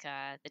like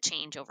the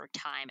change over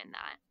time in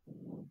that.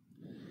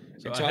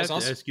 So I have to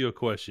ask you a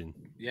question.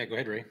 Yeah, go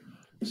ahead, Ray.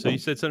 So you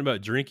said something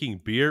about drinking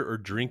beer or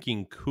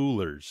drinking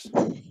coolers.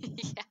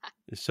 Yeah.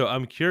 So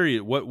I'm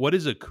curious, what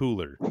is a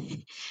cooler?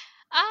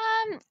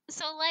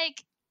 So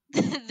like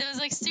those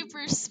like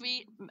super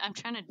sweet, I'm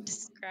trying to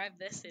describe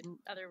this in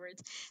other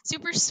words,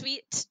 super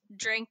sweet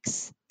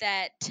drinks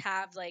that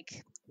have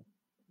like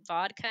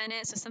vodka in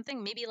it. So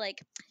something maybe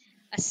like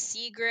a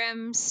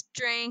Seagram's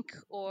drink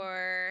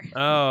or Oh,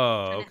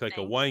 trying to okay, like a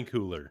think. wine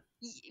cooler.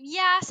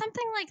 Yeah,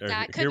 something like Or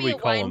that. Could here be we a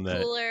call wine them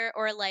that. cooler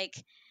or like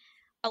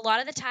a lot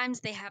of the times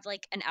they have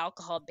like an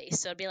alcohol base.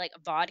 So it'd be like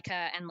vodka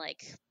and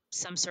like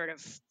some sort of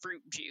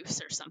fruit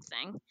juice or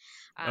something.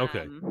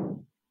 Okay.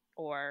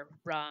 Or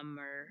rum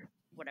or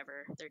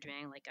whatever they're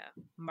doing, like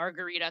a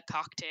margarita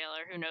cocktail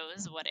or who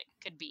knows what it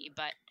could be.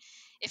 But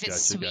if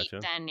it's sweet, Gotcha.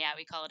 then yeah,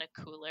 we call it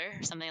a cooler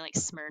or something like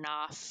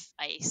Smirnoff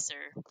Ice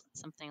or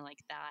something like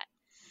that.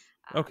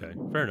 Okay,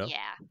 fair enough.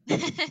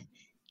 Yeah.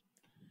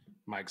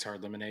 Mike's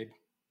Hard Lemonade.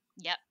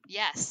 Yep.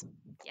 Yes.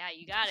 Yeah,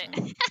 you got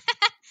it.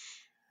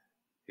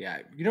 Yeah,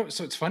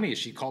 so it's funny.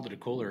 She called it a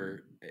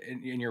cooler,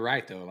 and you're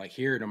right though. Like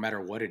here, no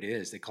matter what it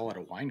is, they call it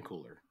a wine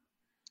cooler.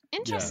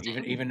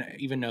 Interesting.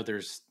 Even though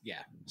there's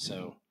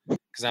So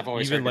because I've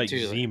always even heard like it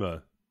too.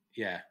 Zima.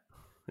 Yeah,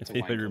 If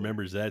anybody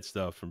remembers that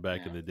stuff from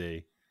back in the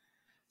day.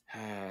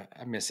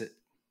 I miss it.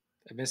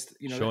 I missed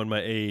showing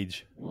my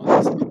age.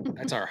 Well,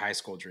 that's our high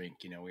school drink.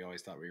 We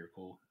always thought we were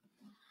cool.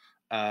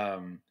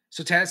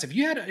 So Taz, have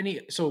you had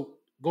any? So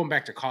going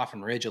back to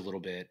Coffin Ridge a little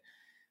bit.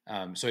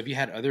 So have you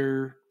had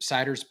other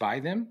ciders by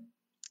them?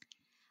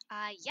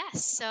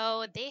 Yes,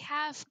 so they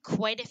have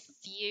quite a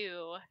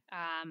few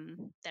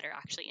that are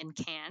actually in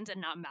cans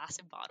and not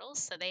massive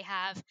bottles. So they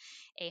have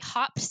a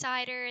hop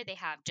cider. They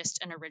have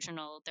just an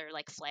original, their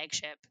like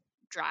flagship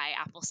dry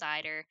apple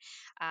cider.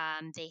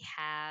 They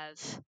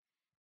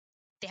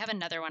have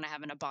another one I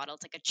have in a bottle.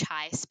 It's like a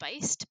chai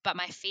spiced, but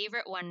my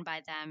favorite one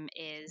by them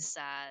is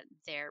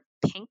their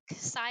pink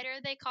cider.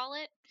 They call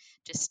it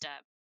just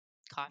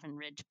Coffin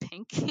Ridge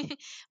Pink,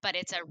 but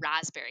it's a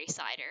raspberry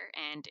cider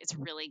and it's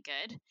really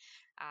good.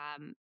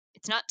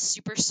 It's not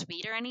super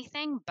sweet or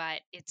anything,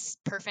 but it's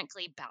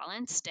perfectly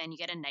balanced and you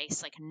get a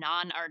nice, like,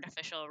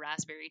 non-artificial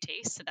raspberry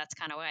taste. So that's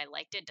kind of why I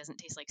liked it. It doesn't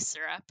taste like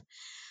syrup.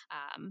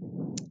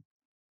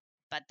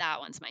 But that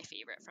one's my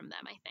favorite from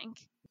them, I think.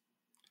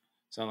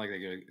 Sound like they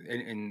go,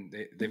 and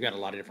they've got a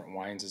lot of different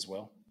wines as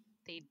well.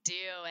 They do,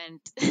 and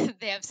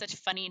they have such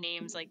funny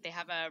names. Like they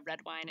have a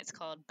red wine. It's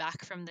called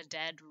Back from the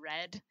Dead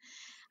Red.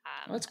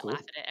 That's cool. I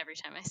laugh at it every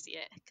time I see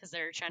it because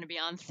they're trying to be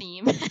on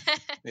theme.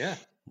 Yeah.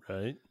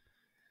 Right.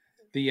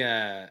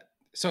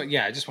 So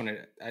yeah,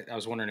 I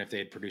was wondering if they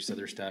had produced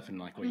other stuff and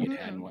like what you'd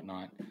had and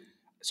whatnot.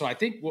 So I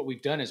think what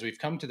we've done is we've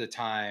come to the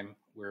time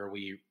where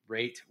we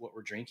rate what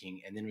we're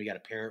drinking and then we got to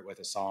pair it with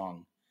a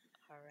song.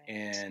 All right.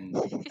 And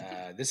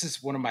this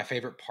is one of my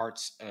favorite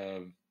parts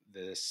of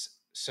this.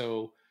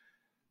 So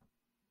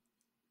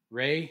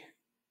Ray,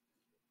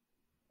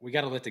 we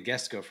got to let the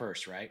guest go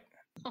first, right?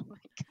 Oh my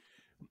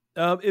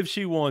God. If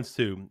she wants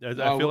to, I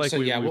feel like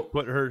we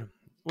put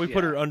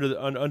her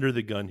under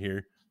the gun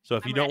here. So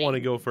if you don't want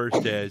to go first,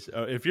 Taz,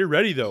 if you're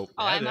ready though.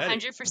 Oh, I'm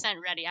 100%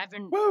 ready. I've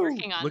been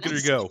working on this. Look at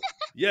her go.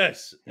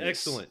 Yes.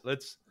 Excellent.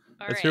 Let's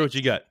hear what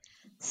you got.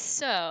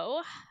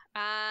 So,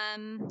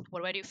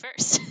 what do I do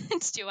first?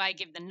 Do I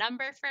give the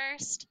number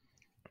first?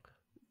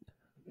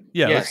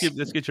 Yeah, yes.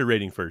 Let's get your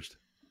rating first.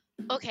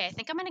 Okay, I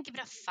think I'm gonna give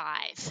it a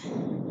 5.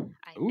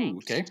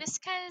 Okay.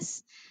 Just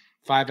because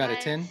 5 out of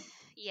 10.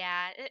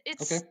 Yeah,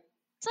 it's okay.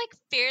 It's like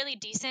fairly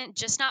decent,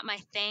 just not my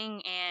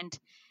thing, and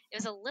it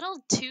was a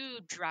little too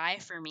dry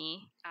for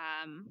me.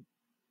 And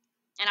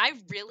I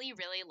really,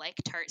 really like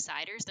tart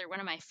ciders. They're one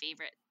of my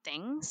favorite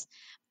things.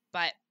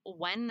 But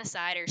when the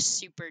cider's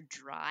super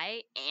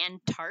dry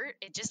and tart,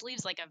 it just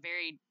leaves like a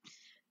very,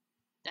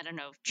 I don't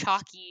know,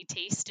 chalky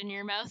taste in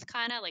your mouth,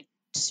 kind of like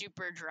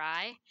super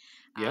dry,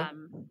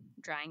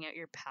 drying out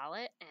your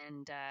palate.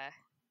 And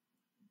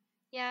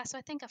yeah, so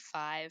I think a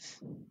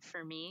 5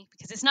 for me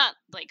because it's not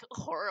like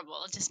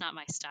horrible, it's just not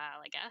my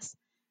style, I guess.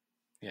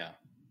 Yeah,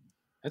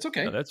 that's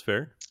okay. No, that's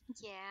fair.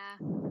 Yeah.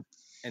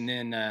 And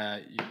then,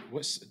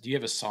 do you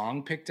have a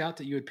song picked out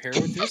that you would pair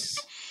with this?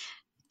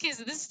 Because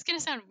this is gonna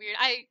sound weird.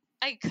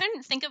 I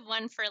couldn't think of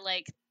one for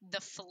like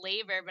the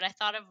flavor, but I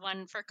thought of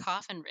one for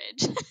Coffin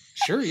Ridge.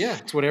 Sure, yeah,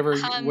 it's whatever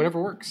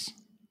works.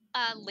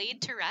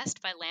 Laid to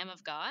Rest by Lamb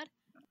of God.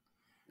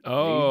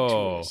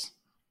 Oh.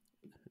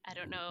 I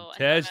don't know.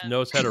 Taz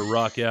knows how to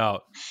rock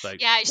out.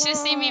 Like, yeah, you should have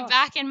seen me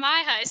back in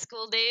my high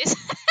school days.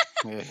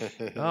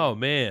 Oh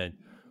man.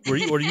 Were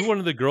you one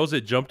of the girls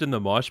that jumped in the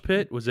mosh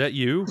pit? Was that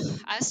you?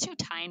 I was too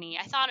tiny.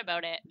 I thought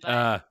about it,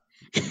 but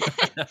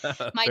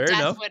my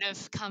death would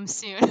have come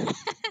soon.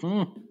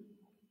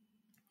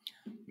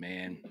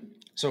 Man.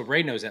 So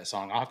Ray knows that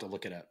song. I'll have to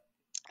look it up.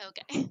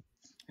 Okay.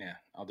 Yeah,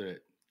 I'll do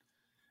it.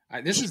 Do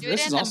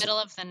it in the middle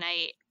of the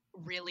night,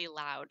 really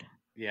loud.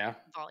 Yeah.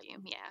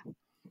 Volume, yeah.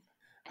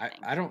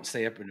 I don't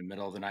stay up in the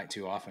middle of the night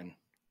too often.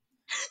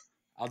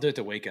 I'll do it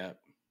to wake up.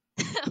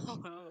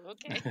 Oh,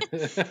 okay.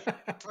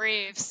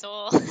 Brave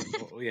soul.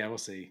 Well, yeah, we'll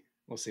see.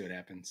 We'll see what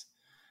happens.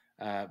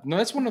 No,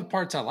 that's one of the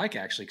parts I like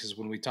actually, because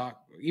when we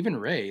talk, even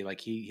Ray,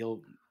 like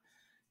he'll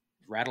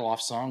rattle off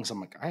songs.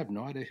 I'm like, I have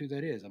no idea who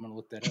that is. I'm gonna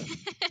look that up.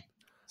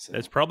 So.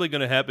 That's probably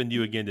going to happen to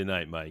you again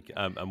tonight, Mike.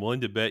 I'm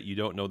willing to bet you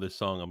don't know this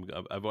song.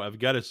 I've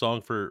got a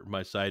song for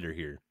my cider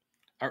here.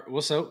 All right,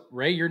 well, so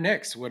Ray, you're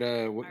next. What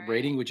All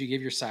rating right. would you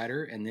give your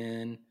cider, and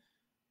then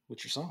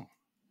what's your song?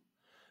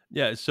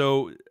 Yeah,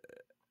 so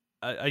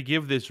I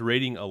give this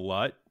rating a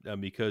lot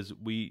because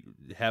we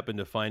happen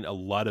to find a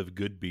lot of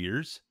good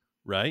beers,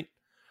 right?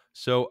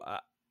 So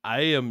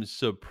I am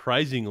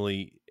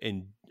surprisingly,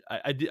 and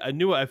I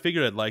knew I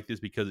figured I'd like this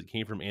because it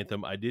came from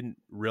Anthem. I didn't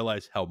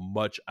realize how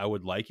much I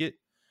would like it,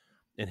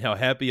 and how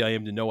happy I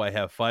am to know I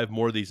have 5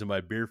 more of these in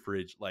my beer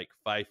fridge, like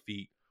 5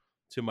 feet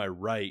to my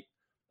right.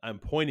 I'm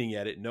pointing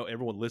at it. No,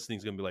 everyone listening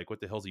is going to be like,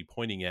 "What the hell's he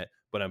pointing at?"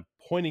 But I'm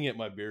pointing at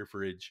my beer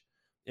fridge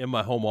in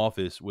my home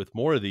office with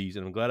more of these,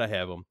 and I'm glad I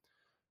have them.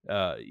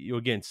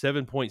 Again,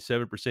 7.7%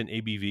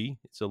 ABV.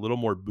 It's a little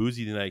more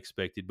boozy than I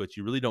expected, but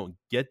you really don't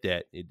get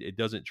that. It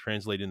doesn't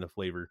translate into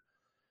flavor,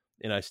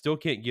 and I still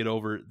can't get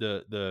over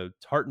the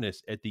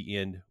tartness at the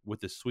end with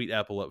the sweet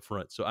apple up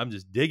front. So I'm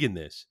just digging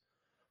this.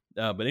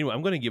 But anyway,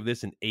 I'm going to give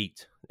this an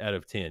 8 out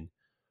of 10.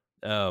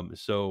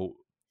 So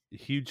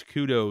huge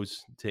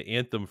kudos to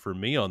Anthem for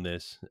me on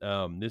this.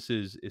 This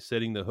is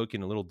setting the hook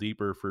in a little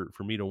deeper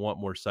for me to want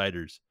more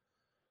ciders.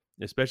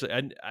 Especially,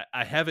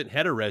 I haven't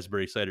had a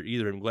raspberry cider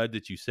either. I'm glad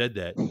that you said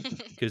that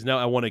because now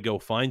I want to go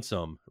find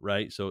some.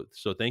 Right. So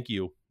thank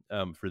you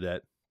for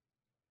that.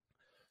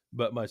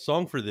 But my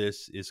song for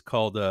this is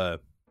called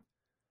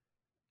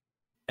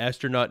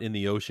 "Astronaut in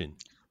the Ocean."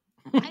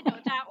 I know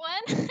that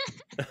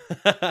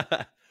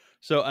one.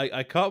 So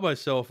I caught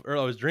myself, or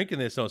I was drinking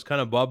this, and I was kind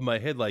of bobbing my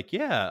head, like,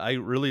 "Yeah, I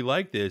really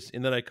like this."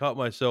 And then I caught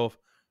myself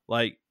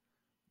like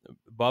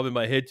bobbing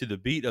my head to the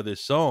beat of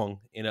this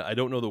song, and I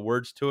don't know the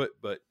words to it,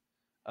 but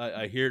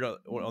I hear it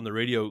on the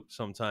radio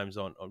sometimes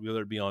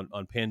whether it be on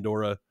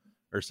Pandora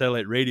or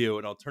satellite radio,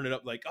 and I'll turn it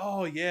up like,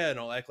 "Oh yeah," and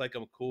I'll act like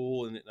I'm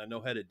cool and I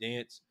know how to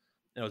dance.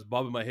 And I was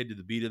bobbing my head to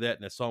the beat of that,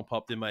 and that song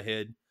popped in my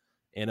head,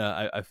 and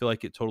I feel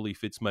like it totally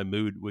fits my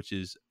mood, which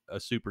is a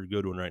super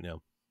good one right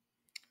now.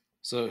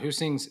 So who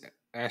sings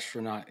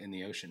 "Astronaut in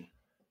the Ocean"?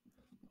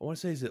 I want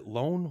to say, is it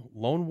Lone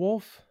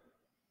Wolf?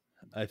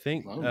 I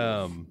think. Lone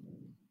Wolf.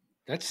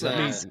 That's Let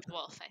me Masked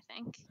Wolf, I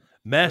think. what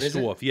Masked is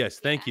it? Wolf. Yes,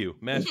 thank Yeah. you,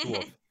 Masked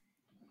Wolf.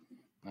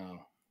 Oh,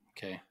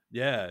 okay.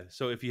 Yeah.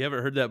 So if you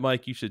haven't heard that,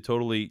 Mike, you should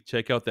totally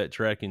check out that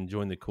track and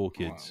join the Cool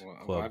Kids Well,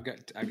 Club.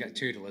 I've got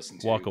two to listen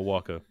to. Waka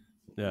Waka.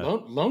 Yeah.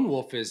 Lone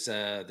Wolf is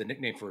the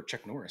nickname for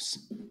Chuck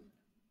Norris.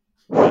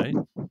 Right.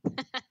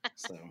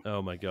 So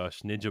Oh my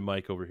gosh, Ninja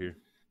Mike over here.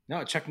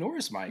 no, Chuck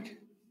Norris, Mike.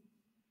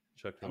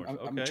 Chuck Norris.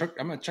 Okay.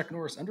 I'm a Chuck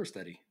Norris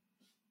understudy.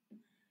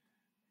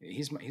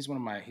 He's one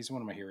of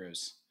my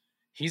heroes.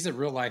 He's a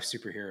real life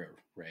superhero,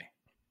 Ray.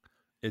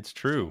 It's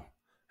true.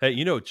 Hey,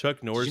 you know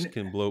Chuck Norris kn-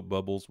 can blow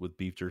bubbles with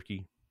beef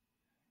jerky.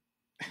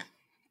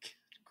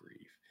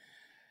 Grief.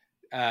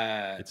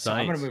 It's So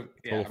I'm science. gonna move.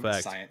 Total Yeah, I'm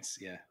fact. science.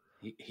 Yeah,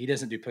 he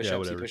doesn't do push-ups. He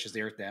whatever. pushes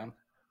the earth down.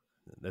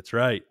 That's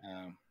right.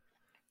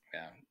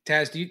 Yeah.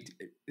 Taz,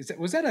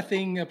 was that a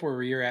thing up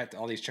where you're at?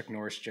 All these Chuck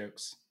Norris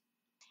jokes.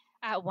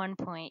 At one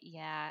point,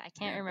 yeah. I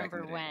can't Yeah, back in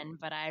remember the day. when,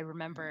 but I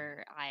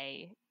remember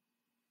I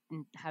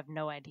have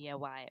no idea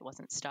why it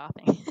wasn't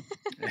stopping.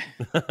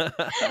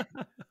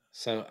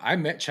 So I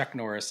met Chuck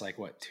Norris like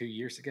 2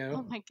 years ago.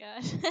 Oh my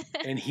god.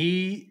 And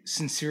he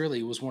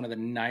sincerely was one of the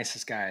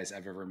nicest guys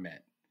I've ever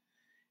met.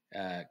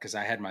 Because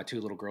I had my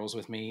 2 little girls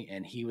with me,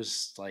 and he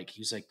was like,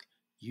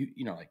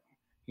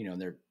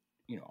 they're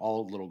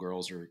all little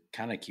girls are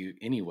kind of cute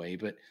anyway,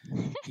 but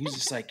he's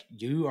just like,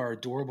 you are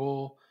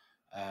adorable.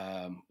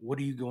 What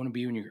are you going to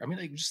be when you're? I mean,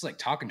 like just like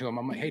talking to him,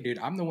 I'm like, hey, dude,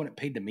 I'm the one that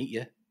paid to meet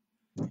you,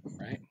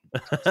 right?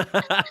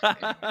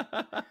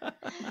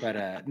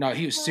 But no,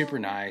 he was super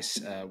nice.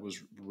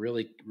 Was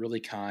really really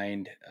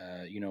kind.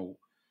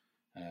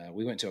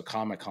 We went to a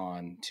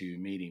Comic-Con to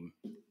meet him,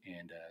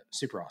 and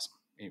super awesome.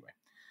 Anyway,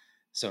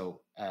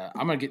 so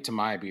I'm gonna get to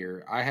my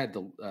beer. I had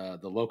the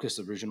Locust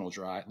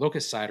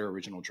Cider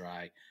Original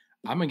Dry.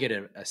 I'm gonna get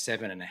a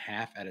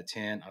 7.5 out of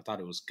 10. I thought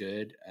it was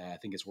good. I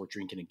think it's worth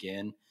drinking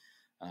again.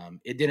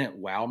 It didn't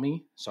wow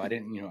me, so I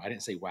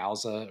didn't say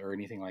wowza or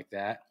anything like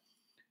that.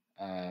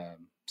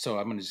 So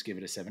I'm gonna just give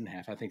it a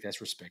 7.5. I think that's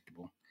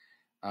respectable.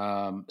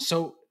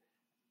 So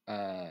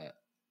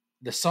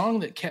the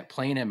song that kept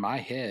playing in my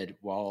head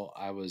while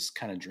I was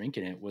kind of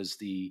drinking it was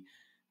the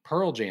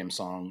Pearl Jam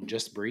song,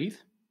 Just Breathe.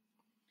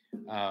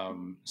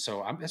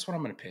 So that's what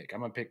I'm going to pick. I'm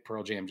going to pick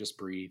Pearl Jam, Just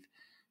Breathe.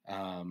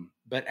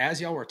 But as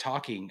y'all were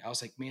talking, I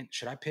was like, man,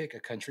 should I pick a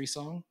country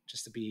song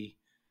just to be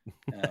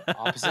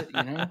opposite,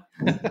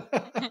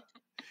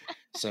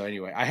 So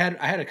anyway, I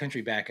had a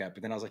country backup,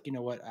 but then I was like, you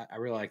know what? I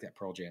really like that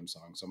Pearl Jam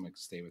song, so I'm going to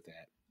stay with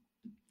that.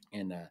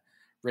 And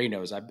Ray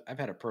knows I've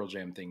had a Pearl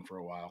Jam thing for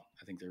a while.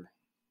 I think they're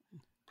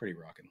pretty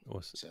rocking.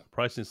 Well, So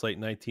probably since late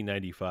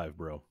 1995,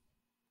 bro.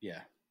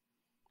 yeah.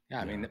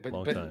 I mean, but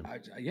time.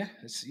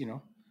 it's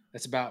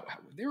that's about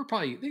they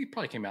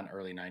probably came out in the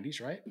early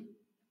 90s, right?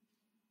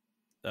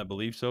 I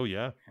believe so.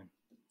 Yeah.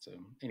 So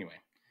anyway,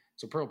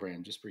 so Pearl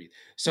Jam, Just Breathe.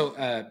 So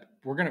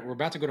we're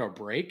about to go to a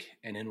break,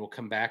 and then we'll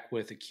come back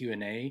with a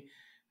Q&A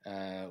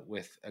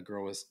with a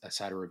girl with a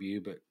cider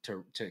review. But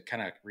to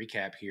kind of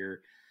recap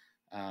here,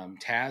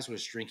 Taz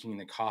was drinking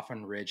the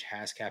Coffin Ridge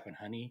Hascap and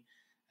Honey.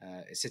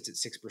 It sits at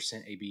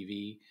 6%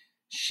 ABV.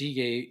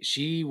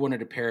 She wanted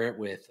to pair it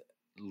with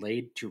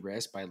 "Laid to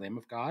Rest" by Lamb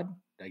of God.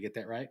 Did I get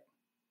that right?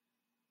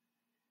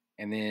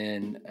 And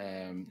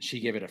then she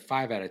gave it a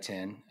 5 out of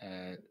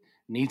 10.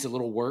 Needs a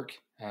little work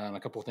on a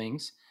couple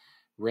things.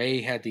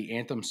 Ray had the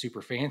Anthem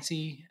Super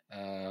Fancy.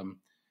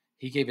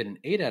 He gave it an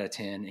 8 out of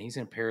 10, and he's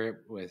going to pair it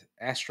with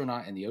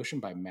 "Astronaut in the Ocean"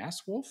 by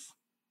Mass Wolf.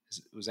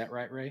 Was that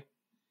right, Ray?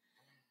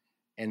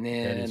 And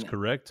then that is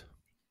correct.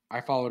 I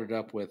followed it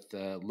up with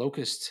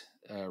Locust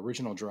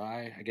Original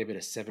Dry. I gave it a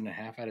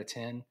 7.5 out of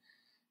 10.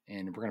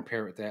 And we're going to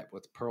pair it with that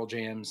with Pearl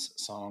Jam's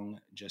song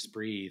 "Just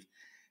Breathe."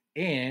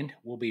 And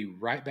we'll be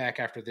right back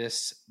after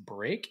this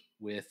break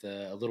with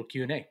a little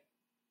Q&A.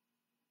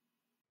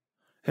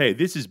 Hey,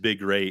 this is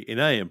Big Ray,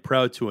 and I am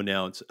proud to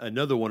announce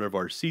another one of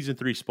our Season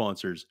 3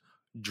 sponsors,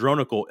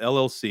 Dronicle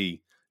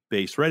LLC,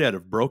 based right out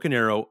of Broken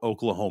Arrow,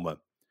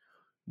 Oklahoma.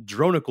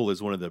 Dronicle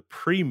is one of the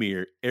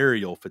premier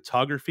aerial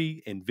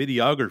photography and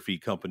videography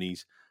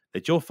companies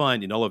that you'll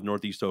find in all of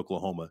Northeast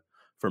Oklahoma,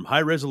 from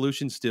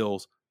high-resolution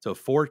stills to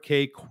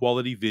 4K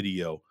quality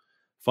video.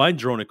 Find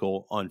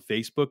Dronicle on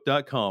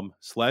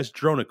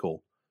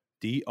Facebook.com/Dronicle,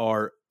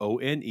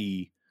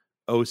 DRONEOCLE.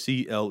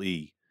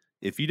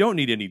 If you don't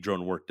need any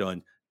drone work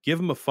done, give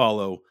them a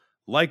follow,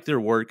 like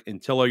their work,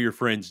 and tell all your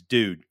friends,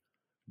 dude,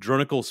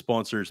 Dronicle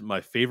sponsors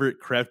my favorite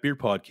craft beer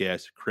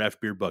podcast,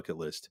 Craft Beer Bucket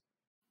List.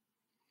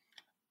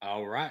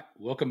 All right.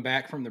 Welcome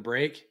back from the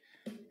break.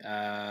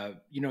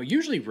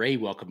 Usually Ray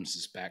welcomes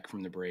us back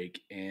from the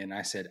break, and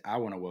I said I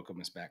want to welcome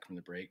us back from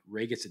the break.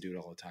 Ray gets to do it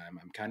all the time.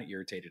 I'm kind of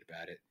irritated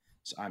about it,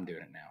 so I'm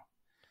doing it now.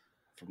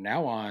 From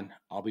now on,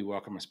 I'll be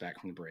welcoming us back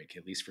from the break,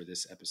 at least for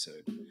this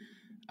episode.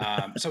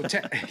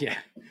 Yeah.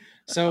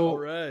 So, all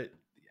right.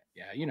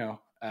 Yeah, you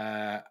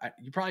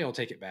probably will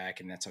take it back,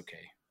 and that's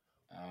okay.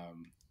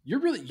 You're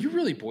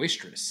really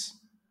boisterous.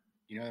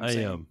 You know what I'm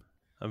saying? I am.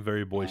 I'm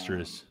very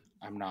boisterous.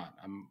 I'm not.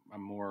 I'm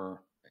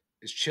more.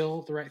 Is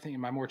chill the right thing?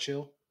 Am I more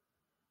chill?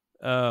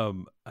 I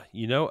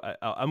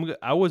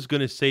was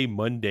gonna say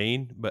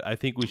mundane, but I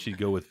think we should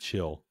go with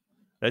chill.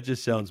 That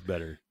just sounds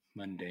better.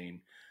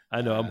 Mundane.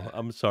 I know.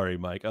 I'm sorry,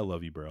 Mike. I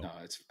love you, bro. No,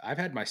 I've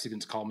had my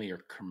students call me a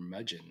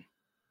curmudgeon.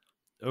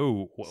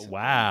 Oh,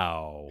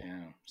 wow.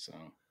 Yeah. So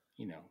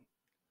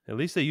At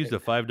least they used a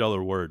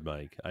 $5 word,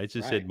 Mike. I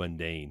just said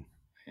mundane.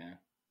 Yeah.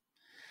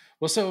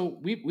 Well, so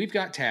we've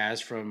got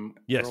Taz from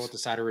Girl with the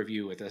Cider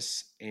Review with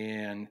us,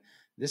 and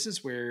this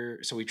is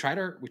where we tried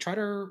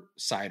our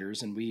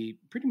ciders, and we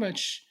pretty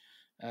much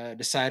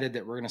decided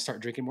that we're going to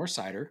start drinking more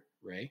cider,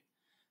 Ray,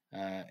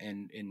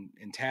 and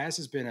Taz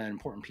has been an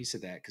important piece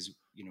of that because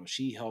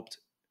she helped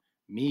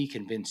me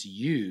convince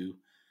you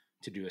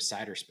to do a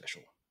cider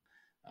special.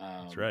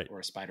 That's right,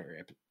 or a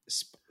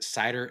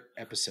cider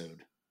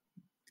episode.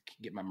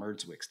 Get my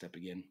words mixed up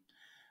again.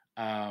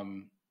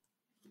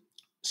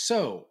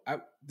 So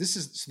this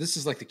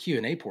is like the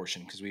Q&A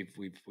portion because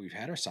we've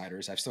had our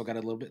ciders. I've still got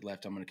a little bit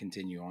left. I'm going to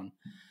continue on,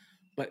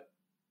 but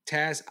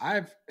Taz,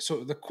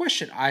 so the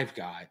question I've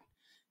got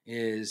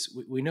is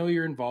we know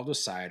you're involved with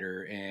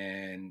cider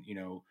and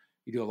you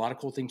do a lot of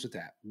cool things with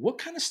that. What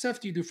kind of stuff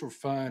do you do for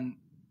fun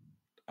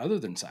other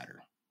than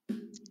cider?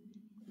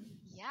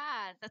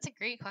 Yeah, that's a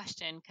great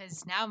question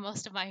because now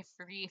most of my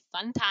free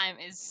fun time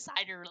is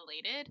cider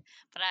related,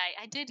 but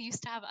I did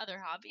used to have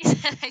other hobbies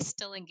and I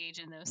still engage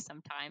in those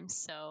sometimes.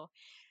 So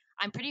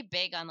I'm pretty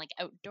big on like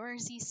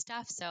outdoorsy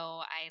stuff. So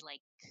I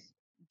like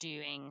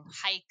doing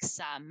hikes,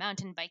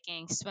 mountain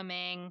biking,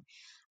 swimming,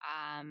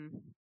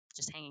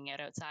 just hanging out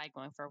outside,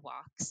 going for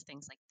walks,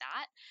 things like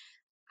that.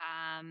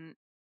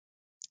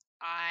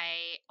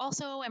 I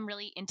also am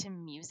really into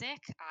music.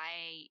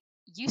 I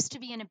used to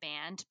be in a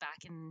band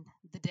back in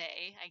the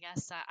day. I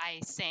guess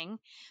I sing,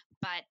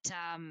 but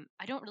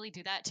I don't really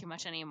do that too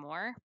much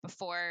anymore.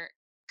 Before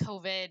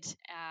COVID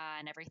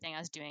and everything, I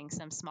was doing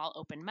some small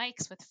open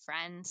mics with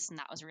friends, and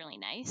that was really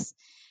nice.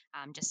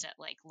 Just at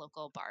like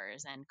local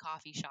bars and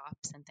coffee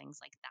shops and things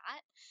like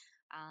that.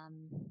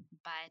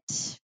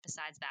 But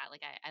besides that,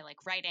 like I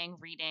like writing,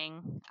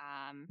 reading,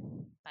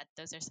 but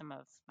those are some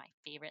of my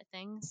favorite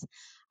things.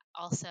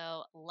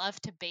 Also love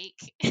to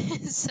bake.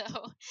 So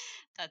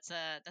that's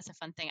a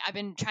fun thing. I've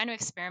been trying to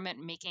experiment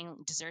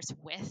making desserts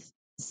with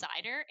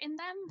cider in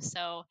them.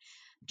 So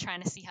I'm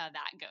trying to see how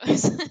that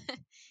goes.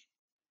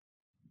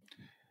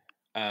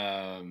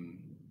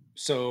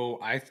 So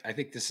I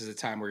think this is a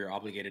time where you're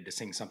obligated to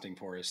sing something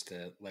for us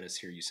to let us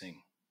hear you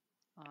sing.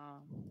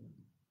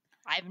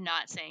 I've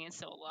not sang in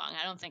so long.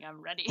 I don't think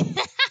I'm ready.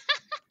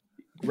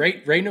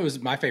 Ray knows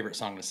my favorite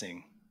song to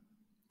sing.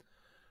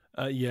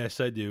 Yes,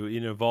 I do.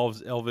 It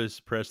involves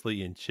Elvis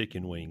Presley and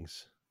chicken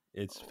wings.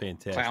 It's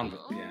fantastic. Clown,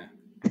 yeah.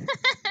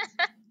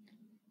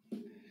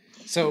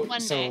 So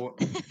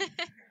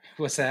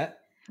what's that?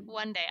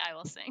 One day I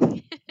will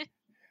sing.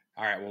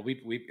 All right. Well,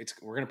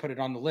 we're gonna put it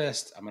on the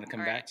list. I'm gonna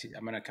come back to.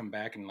 I'm gonna come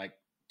back in like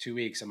 2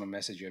 weeks. I'm gonna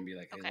message you and be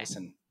like, "Hey,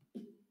 listen."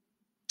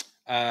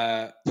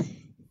 Yeah.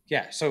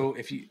 So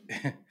if you,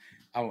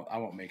 I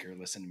won't make her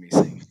listen to me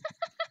sing.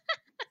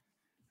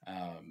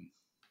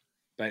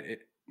 But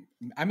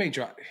I may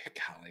drop.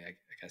 Golly, I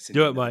gotta send Do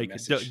you it, another Mike.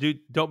 message. Dude,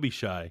 don't be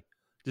shy.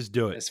 Just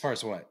do it. As far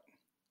as what?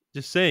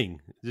 Just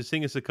sing. Just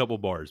sing us a couple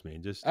bars,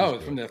 man. Just Oh,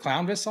 do from it. the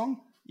Clownvis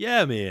song.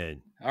 Yeah,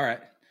 man. All right.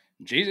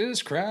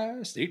 Jesus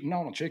Christ, eating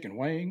on a chicken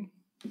wing.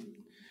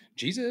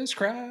 Jesus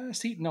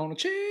Christ, eating on a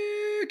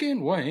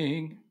chicken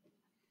wing.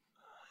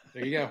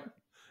 There you go.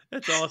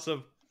 That's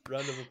awesome.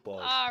 Round of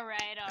applause. All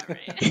right.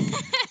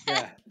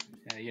 Yeah,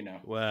 you know.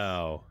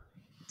 Wow.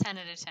 10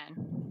 out of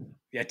 10.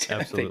 Yeah,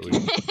 Absolutely.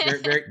 Thank you.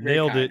 Very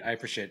Nailed kind. it. I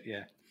appreciate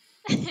it.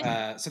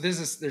 Yeah. So there's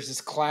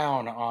this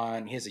clown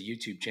on. He has a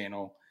YouTube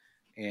channel,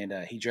 and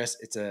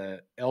it's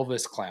a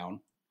Elvis clown,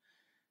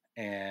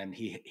 and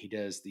he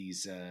does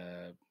these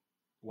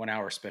 1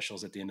 hour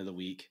specials at the end of the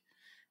week.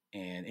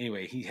 And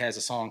anyway, he has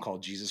a song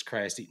called "Jesus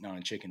Christ Eating on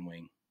a Chicken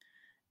Wing,"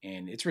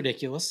 and it's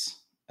ridiculous.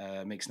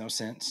 Makes no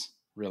sense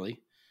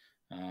really,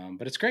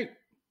 but it's great.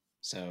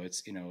 So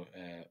it's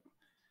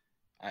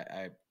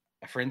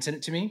a friend sent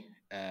it to me.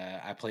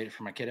 I played it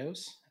for my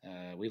kiddos.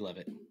 We love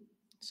it.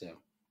 So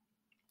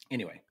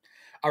anyway,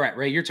 all right,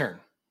 Ray, your turn.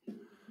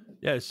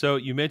 Yeah. So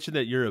you mentioned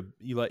that you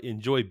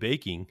enjoy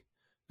baking.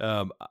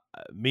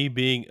 Me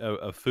being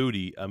a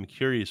foodie, I'm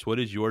curious. What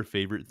is your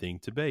favorite thing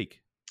to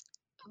bake?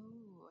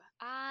 Ooh,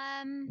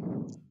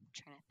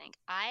 trying to think.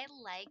 I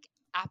like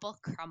apple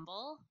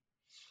crumble.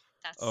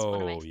 That's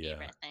one of my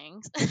favorite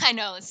things. I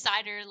know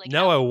cider, like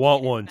now I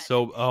want related, one. but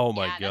So, oh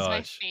my yeah, gosh,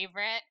 that's my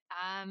favorite.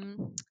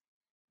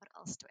 What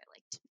else do I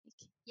like to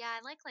make? Yeah,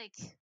 I like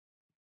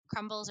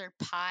crumbles or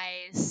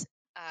pies.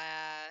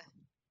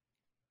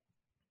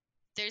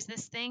 There's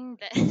this thing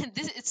that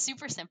it's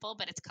super simple,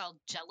 but it's called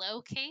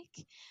Jello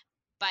cake.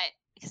 But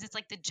because it's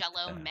like the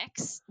Jello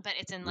mix, but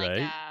it's in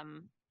like right?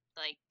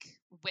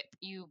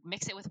 You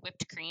mix it with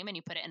whipped cream and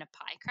you put it in a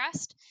pie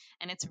crust,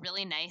 and it's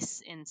really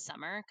nice in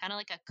summer, kind of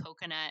like a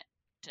coconut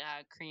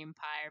cream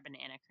pie or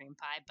banana cream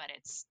pie, but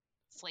it's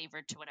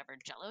flavored to whatever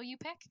Jello you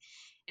pick.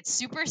 It's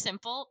super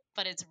simple,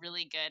 but it's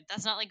really good.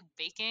 That's not like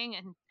baking,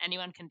 and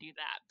anyone can do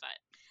that, but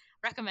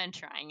recommend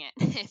trying it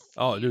if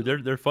Oh, dude,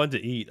 you. they're fun to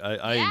eat.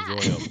 I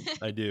enjoy them. Yeah.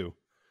 I do.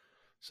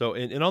 So,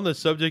 and on the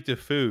subject of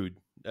food,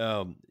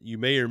 you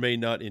may or may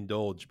not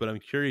indulge, but I'm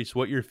curious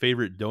what your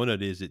favorite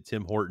donut is at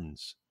Tim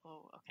Hortons.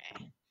 Oh,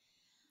 okay.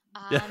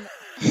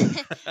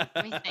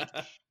 Let me think.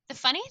 The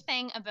funny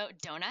thing about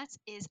donuts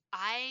is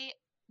I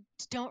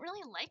don't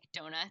really like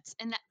donuts,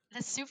 and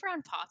that's super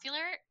unpopular.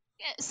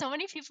 So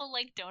many people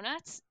like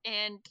donuts,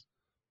 and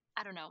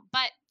I don't know.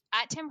 But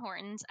at Tim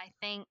Hortons, I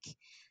think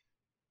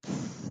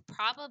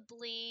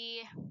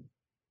probably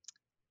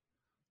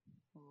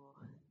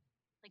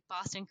like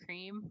Boston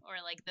cream or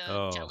like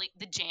Oh,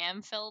 the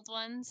jam filled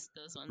ones.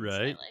 Those ones I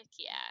right. like.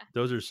 Yeah.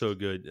 Those are so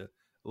good.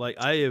 Like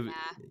I have Yeah.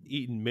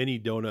 eaten many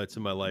donuts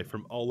in my life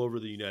from all over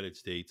the United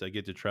States. I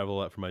get to travel a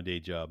lot for my day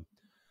job,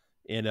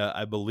 and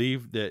I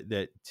believe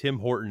that Tim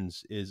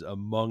Hortons is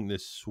among the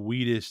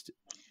sweetest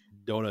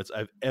donuts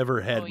I've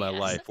ever had Oh in my yes.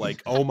 life.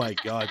 Like, oh my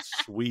god,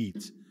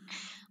 sweet!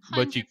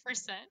 But you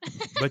 100%.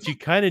 but you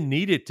kind of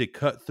need it to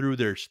cut through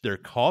their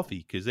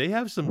coffee because they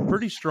have some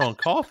pretty strong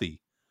coffee.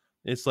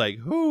 It's like,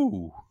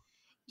 whoo.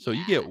 So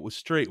you get Yeah.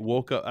 straight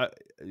woke up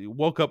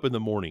in the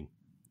morning.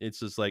 It's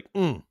just like,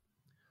 mm.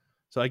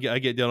 So I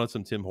get down on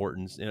some Tim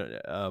Hortons,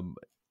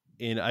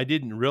 and I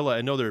didn't realize.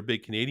 I know they're a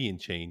big Canadian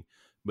chain,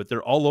 but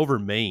they're all over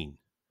Maine.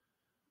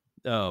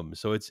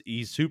 So it's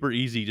super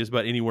easy just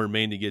about anywhere in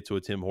Maine to get to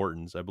a Tim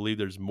Hortons. I believe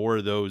there's more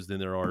of those than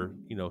there are,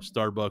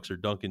 Starbucks or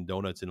Dunkin'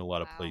 Donuts in a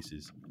lot of Wow.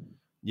 places.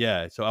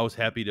 Yeah, so I was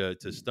happy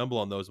to stumble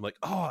on those. I'm like,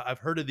 oh, I've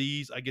heard of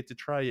these. I get to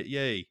try it.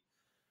 Yay!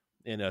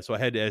 And so I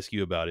had to ask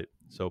you about it.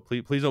 So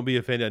please don't be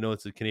offended. I know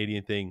it's a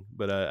Canadian thing,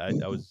 but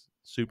I was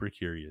super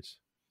curious.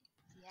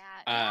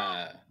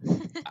 Yeah.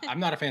 I'm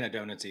not a fan of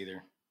donuts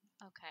either.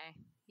 Okay.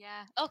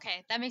 Yeah.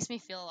 Okay. That makes me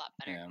feel a lot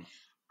better. Yeah.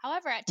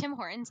 However, at Tim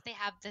Hortons, they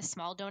have the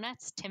small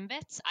donuts,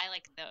 Timbits. I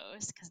like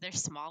those because they're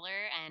smaller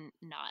and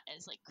not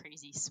as like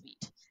crazy sweet.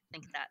 I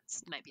think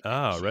that's might be the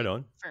Right issue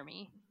on. for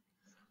me.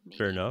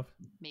 Fair enough.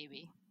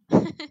 Maybe.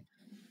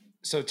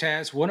 So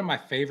Taz, one of my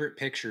favorite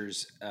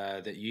pictures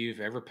that you've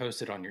ever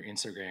posted on your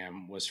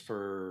Instagram was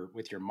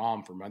with your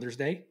mom for Mother's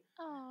Day.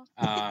 Oh.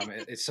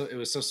 It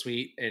was so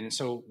sweet. And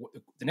so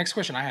the next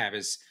question I have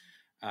is,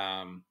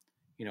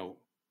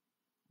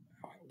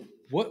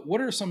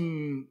 what are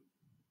some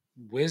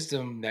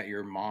wisdom that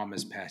your mom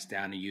has passed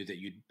down to you that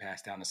you'd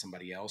pass down to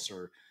somebody else,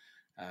 or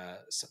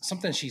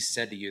something she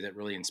said to you that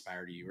really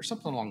inspired you, or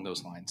something along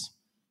those lines?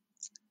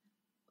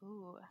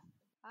 Ooh.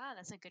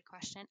 That's a good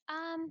question.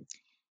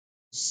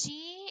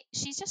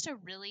 She's just a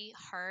really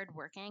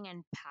hardworking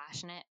and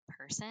passionate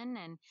person,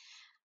 and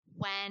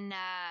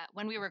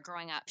when we were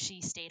growing up,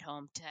 she stayed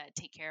home to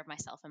take care of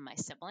myself and my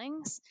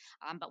siblings.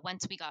 But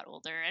once we got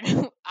older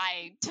and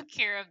I took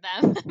care of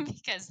them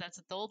because that's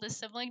what the oldest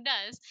sibling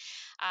does,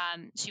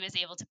 she was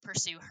able to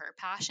pursue her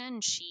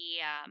passion.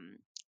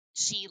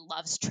 She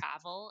loves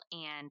travel,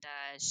 and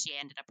she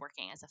ended up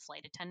working as a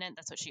flight attendant.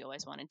 That's what she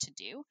always wanted to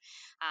do.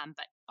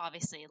 But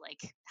obviously,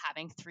 like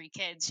having 3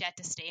 kids, she had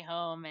to stay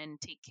home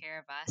and take care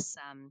of us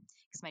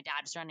because my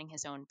dad was running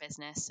his own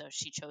business. So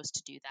she chose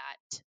to do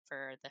that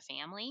for the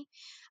family.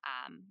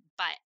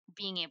 But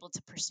being able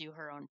to pursue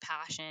her own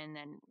passion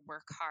and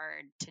work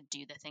hard to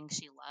do the things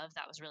she loved,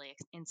 that was really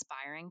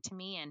inspiring to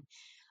me. And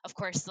of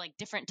course, like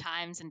different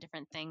times and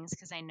different things,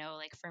 because I know,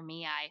 like, for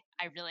me,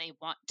 I really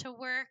want to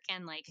work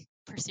and like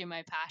pursue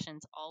my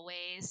passions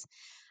always.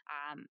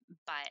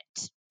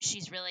 But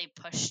she's really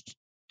pushed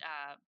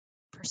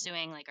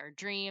pursuing like our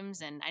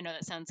dreams. And I know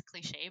that sounds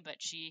cliche, but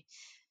she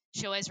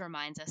always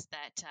reminds us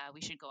that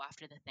we should go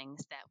after the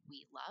things that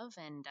we love.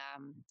 And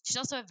she's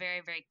also a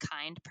very, very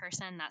kind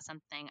person. That's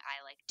something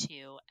I like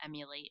to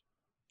emulate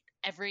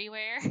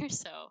everywhere.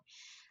 So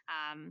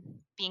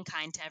being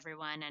kind to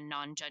everyone and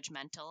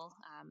non-judgmental,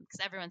 because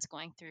everyone's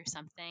going through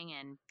something,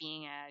 and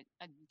being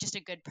just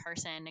a good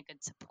person, a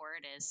good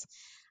support is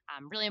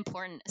really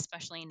important,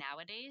 especially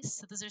nowadays.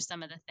 So those are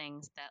some of the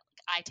things that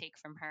like, I take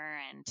from her,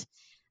 and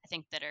I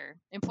think that are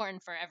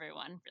important for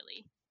everyone,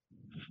 really.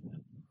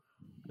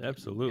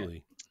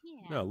 Absolutely.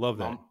 Yeah. No, I love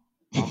that.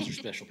 Moms are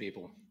special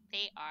people.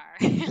 They are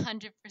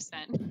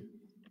 100%.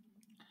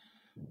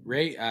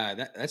 Ray,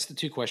 that's the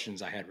 2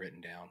 questions I had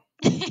written down.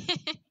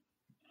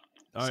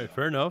 All right, So,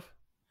 fair enough.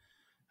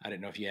 I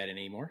didn't know if you had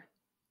any more.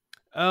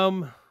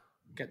 Got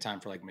time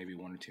for like maybe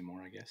 1 or 2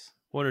 more, I guess.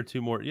 1 or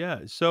 2 more.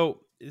 Yeah.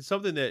 So it's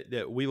something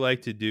that we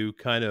like to do,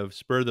 kind of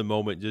spur of the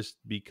moment, just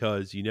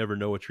because you never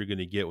know what you're going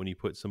to get when you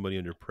put somebody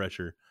under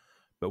pressure.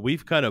 But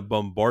we've kind of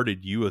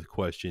bombarded you with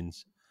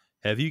questions.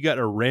 Have you got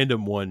a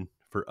random one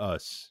for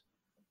us?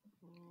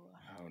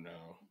 Oh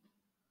no.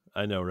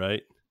 I know,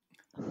 right?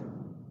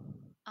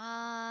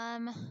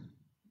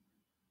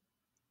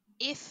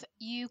 If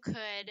you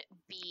could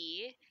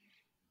be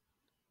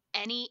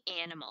any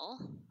animal,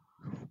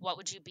 what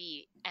would you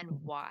be and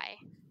why?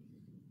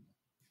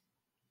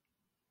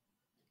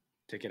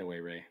 Take it away,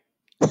 Ray.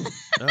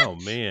 Oh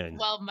man.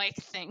 Well, Mike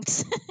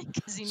thinks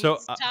because he So,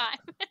 needs time.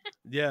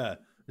 Yeah.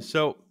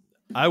 So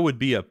I would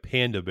be a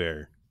panda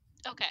bear.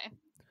 Okay.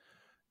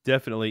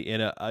 Definitely.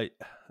 And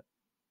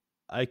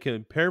I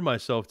compare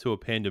myself to a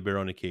panda bear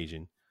on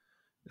occasion.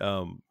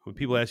 When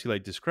people ask you,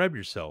 like, describe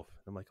yourself,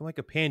 I'm like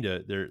a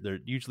panda. They're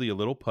usually a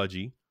little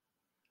pudgy.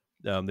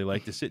 They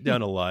like to sit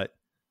down a lot,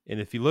 and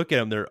if you look at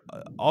them, they're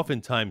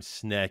oftentimes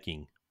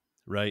snacking,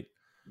 right?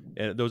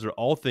 And those are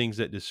all things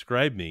that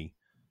describe me.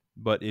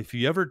 But if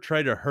you ever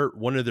try to hurt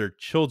one of their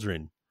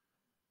children,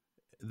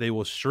 they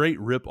will straight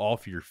rip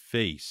off your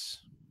face,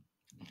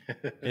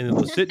 and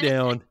they'll sit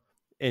down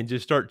and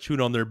just start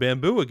chewing on their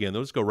bamboo again.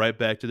 They'll just go right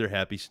back to their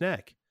happy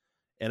snack.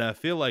 And I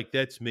feel like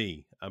that's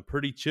me. I'm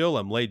pretty chill.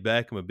 I'm laid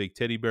back. I'm a big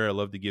teddy bear. I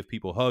love to give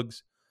people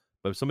hugs.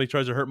 But if somebody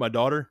tries to hurt my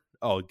daughter,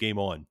 oh, game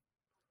on.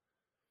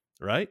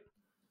 Right?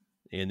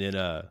 And then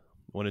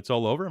when it's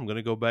all over, I'm going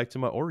to go back to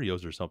my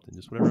Oreos or something.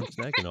 Just whatever I'm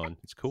snacking on.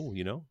 It's cool,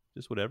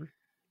 just whatever.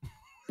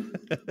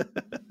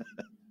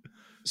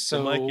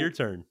 So, Mike, your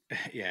turn.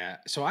 Yeah.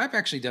 So I've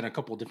actually done a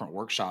couple of different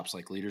workshops,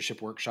 like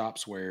leadership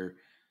workshops, where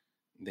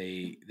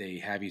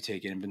they have you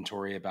take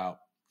inventory about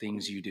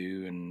things you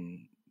do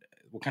and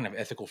what kind of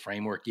ethical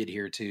framework you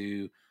adhere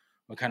to,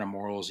 what kind of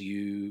morals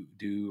you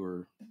do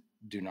or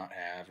do not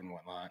have, and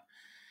whatnot.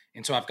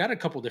 And so I've got a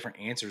couple different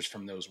answers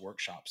from those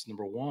workshops.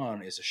 Number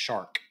one is a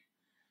shark.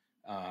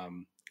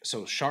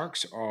 So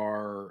sharks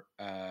are,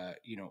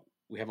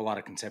 we have a lot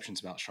of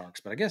conceptions about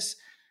sharks, but I guess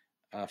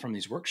from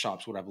these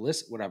workshops, what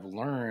I've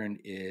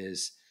learned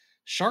is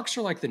sharks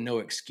are like the no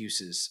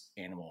excuses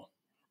animal.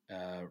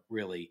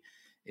 Really,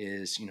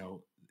 is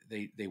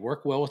they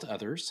work well with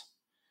others.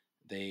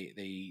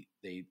 They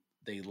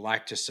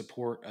like to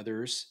support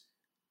others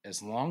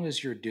as long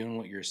as you're doing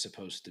what you're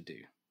supposed to do.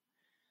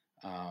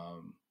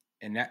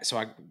 And that, so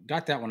I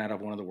got that one out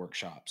of one of the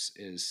workshops.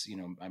 Is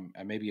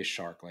I may be a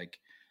shark, like,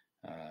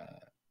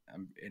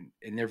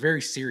 and they're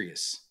very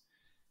serious.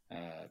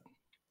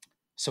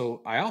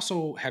 So I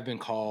also have been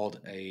called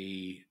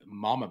a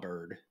mama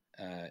bird,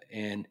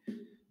 and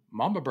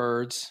mama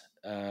birds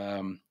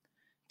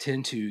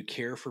tend to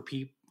care for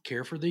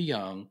the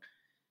young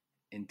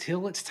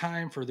until it's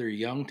time for their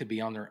young to be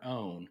on their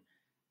own.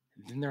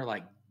 Then they're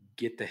like,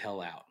 get the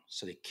hell out.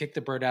 So they kick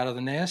the bird out of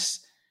the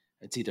nest.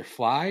 It's either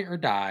fly or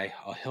die.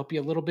 I'll help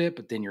you a little bit,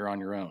 but then you're on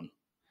your own.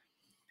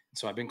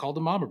 So I've been called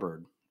the mama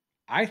bird.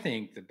 I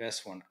think the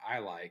best one I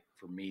like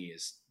for me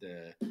is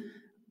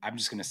I'm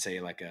just going to say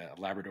like a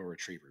Labrador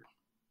Retriever.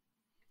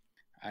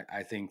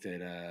 I think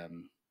that,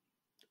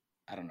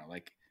 I don't know,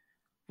 like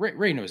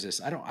Ray knows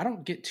this. I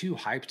don't get too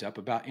hyped up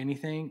about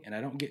anything, and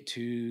I don't get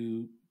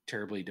too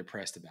terribly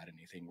depressed about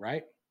anything.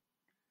 Right.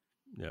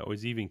 Yeah.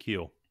 Always even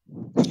keel.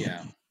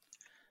 Yeah.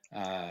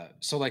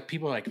 So like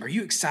people are like, are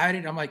you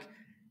excited? I'm like,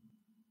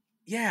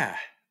 yeah,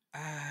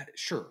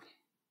 sure.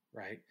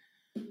 Right.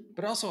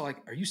 But also like,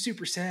 are you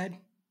super sad?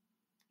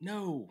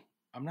 No,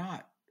 I'm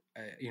not.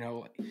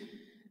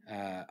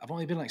 I've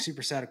only been like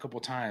super sad a couple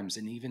of times,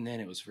 and even then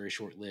it was very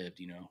short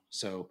lived,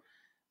 So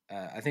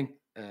I think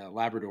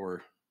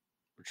Labrador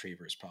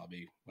Retriever is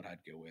probably what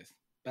I'd go with,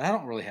 but I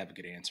don't really have a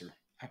good answer.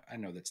 I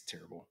know that's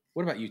terrible.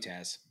 What about you,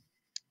 Taz?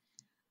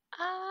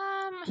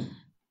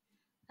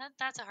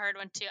 That's a hard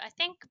one too. I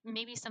think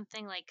maybe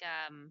something like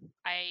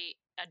a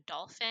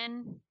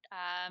dolphin,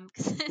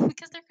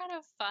 because they're kind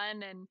of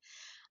fun, and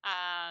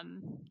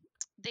um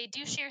they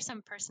do share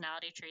some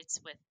personality traits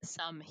with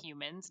some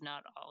humans,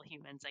 not all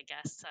humans, I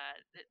guess.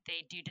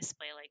 They do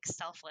display like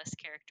selfless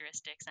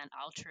characteristics and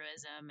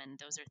altruism, and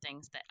those are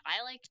things that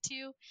I like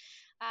to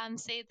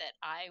say that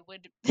I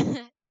would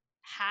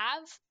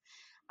have.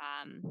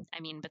 I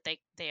mean, but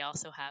they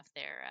also have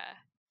their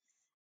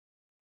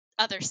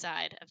other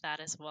side of that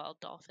as well,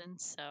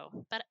 dolphins.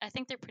 So, but I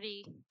think they're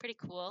pretty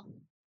cool.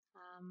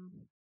 Um,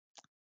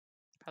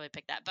 Probably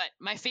pick that. But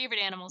my favorite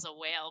animal is a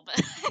whale, but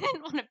I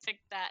didn't want to pick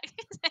that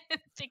because I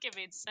didn't think it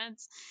made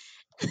sense.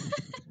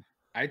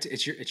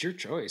 It's your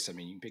choice. I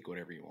mean, you can pick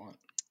whatever you want.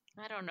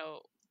 I don't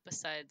know.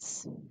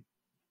 Besides,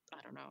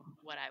 I don't know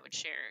what I would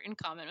share in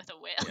common with a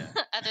whale,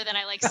 other than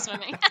I like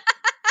swimming.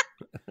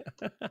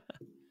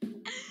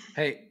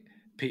 Hey,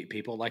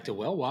 people like to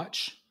whale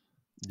watch.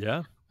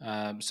 Yeah.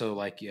 So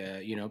like,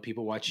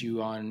 people watch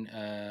you on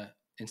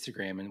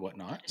Instagram and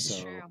whatnot.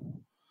 So True.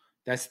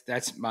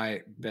 that's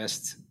my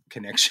best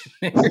connection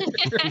there.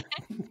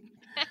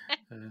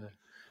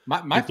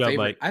 My favorite,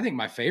 Mike. I think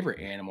my favorite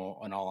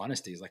animal, in all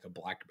honesty, is like a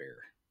black bear.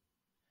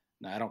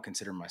 Now, I don't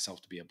consider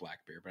myself to be a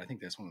black bear, but I think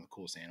that's one of the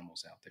coolest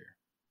animals out there.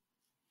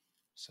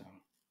 So,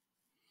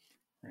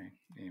 right.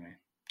 Anyway.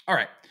 All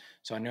right.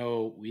 So I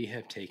know we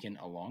have taken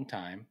a long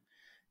time.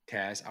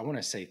 Taz, I want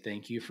to say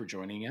thank you for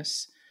joining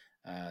us.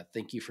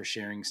 Thank you for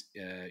sharing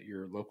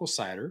your local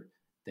cider.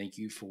 Thank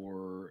you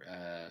for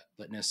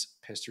letting us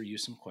pester you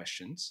some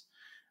questions.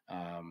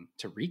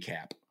 To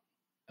recap,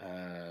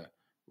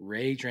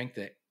 Ray drank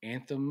the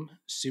Anthem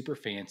Super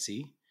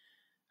Fancy.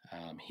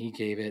 He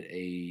gave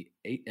it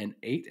an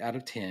 8 out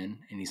of 10,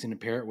 and he's going to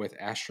pair it with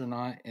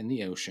Astronaut in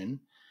the Ocean.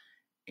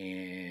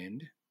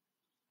 And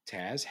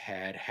Taz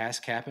had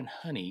Hascap and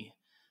Honey,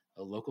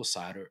 a local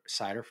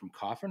cider from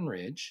Coffin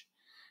Ridge.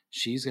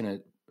 She's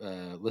going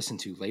to listen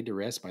to Laid to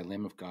Rest by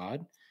Lamb of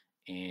God,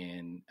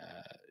 and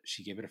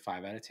she gave it a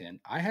 5 out of 10.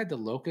 I had the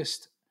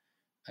Locust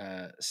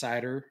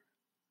cider,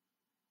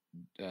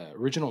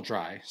 original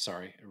dry.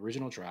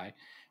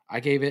 I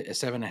gave it a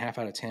 7.5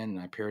 out of 10, and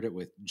I paired it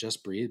with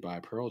Just Breathe by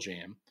Pearl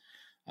Jam.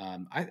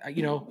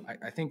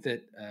 I think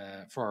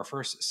that for our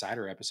first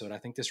cider episode, I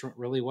think this went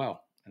really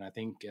well, and I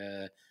think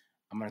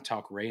I'm going to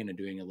talk Ray into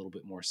doing a little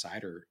bit more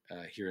cider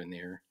here and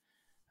there,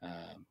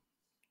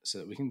 so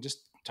that we can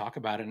just talk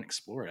about it and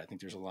explore it. I think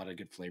there's a lot of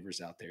good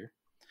flavors out there.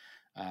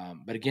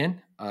 But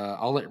again,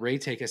 I'll let Ray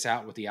take us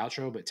out with the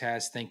outro. But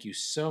Taz, thank you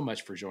so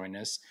much for joining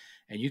us.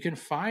 And you can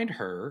find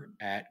her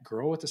at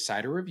Girl with a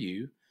Cider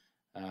Review.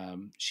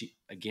 She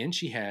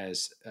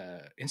has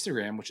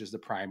Instagram, which is the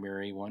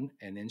primary one,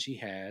 and then she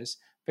has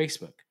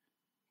Facebook,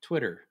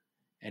 Twitter,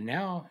 and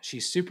now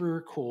she's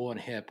super cool and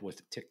hip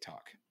with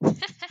TikTok.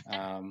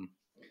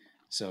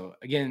 So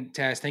again,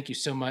 Taz, thank you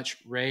so much.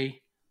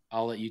 Ray,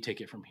 I'll let you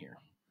take it from here.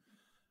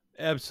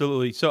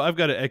 Absolutely. So I've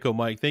got to echo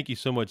Mike. Thank you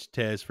so much,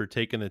 Taz, for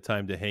taking the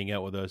time to hang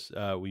out with us.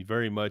 We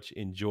very much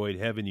enjoyed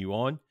having you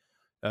on,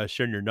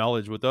 sharing your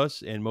knowledge with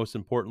us, and most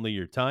importantly,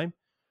 your time.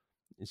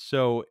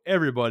 So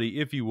everybody,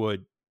 if you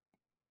would,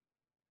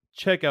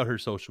 check out her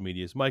social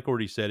medias. Mike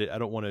already said it. I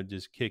don't want to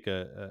just kick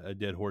a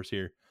dead horse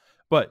here,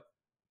 but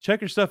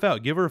check her stuff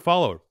out. Give her a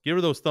follow. Give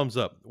her those thumbs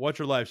up. Watch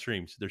her live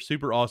streams. They're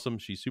super awesome.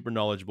 She's super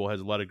knowledgeable, has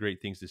a lot of great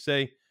things to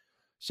say.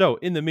 So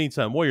in the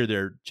meantime, while you're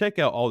there, check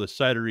out all the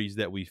cideries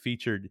that we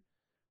featured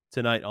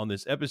tonight on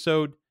this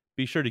episode.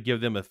 Be sure to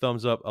give them a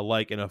thumbs up, a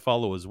like, and a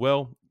follow as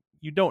well.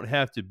 You don't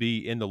have to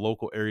be in the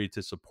local area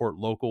to support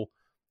local.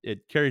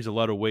 It carries a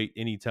lot of weight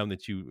anytime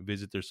that you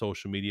visit their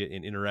social media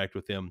and interact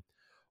with them.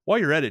 While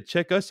you're at it,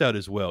 check us out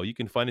as well. You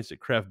can find us at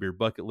Craft Beer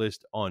Bucket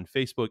List on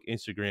Facebook,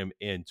 Instagram,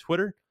 and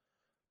Twitter.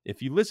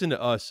 If you listen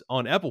to us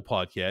on Apple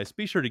Podcasts,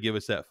 be sure to give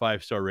us that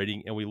 5-star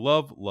rating. And we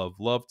love, love,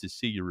 love to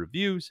see your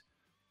reviews.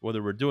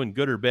 Whether we're doing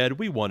good or bad,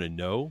 we want to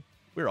know.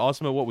 We're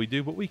awesome at what we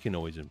do, but we can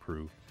always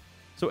improve.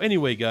 So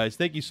anyway, guys,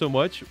 thank you so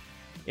much.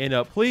 And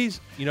please,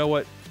 you know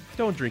what?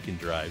 Don't drink and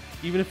drive.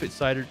 Even if it's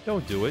cider,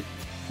 don't do it.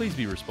 Please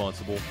be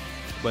responsible.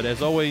 But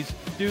as always,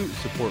 do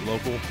support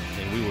local.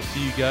 And we will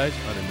see you guys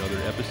on another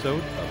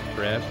episode of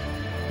Craft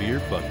Beer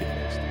Bucket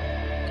List.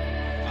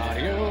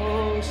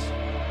 Adios.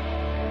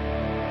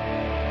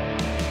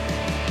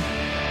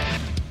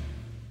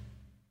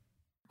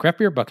 Craft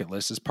Beer Bucket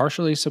List is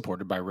partially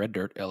supported by Red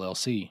Dirt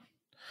LLC.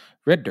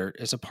 Red Dirt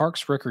is a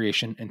parks,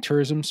 recreation, and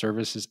tourism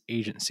services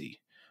agency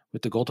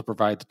with the goal to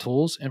provide the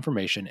tools,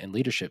 information, and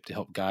leadership to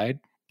help guide,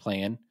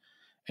 plan,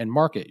 and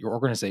market your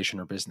organization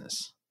or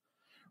business.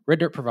 Red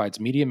Dirt provides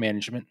media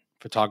management,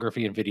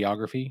 photography and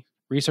videography,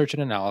 research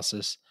and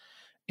analysis,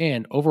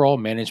 and overall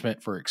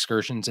management for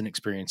excursions and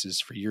experiences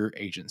for your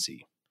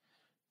agency.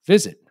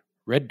 Visit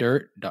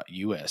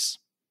reddirt.us.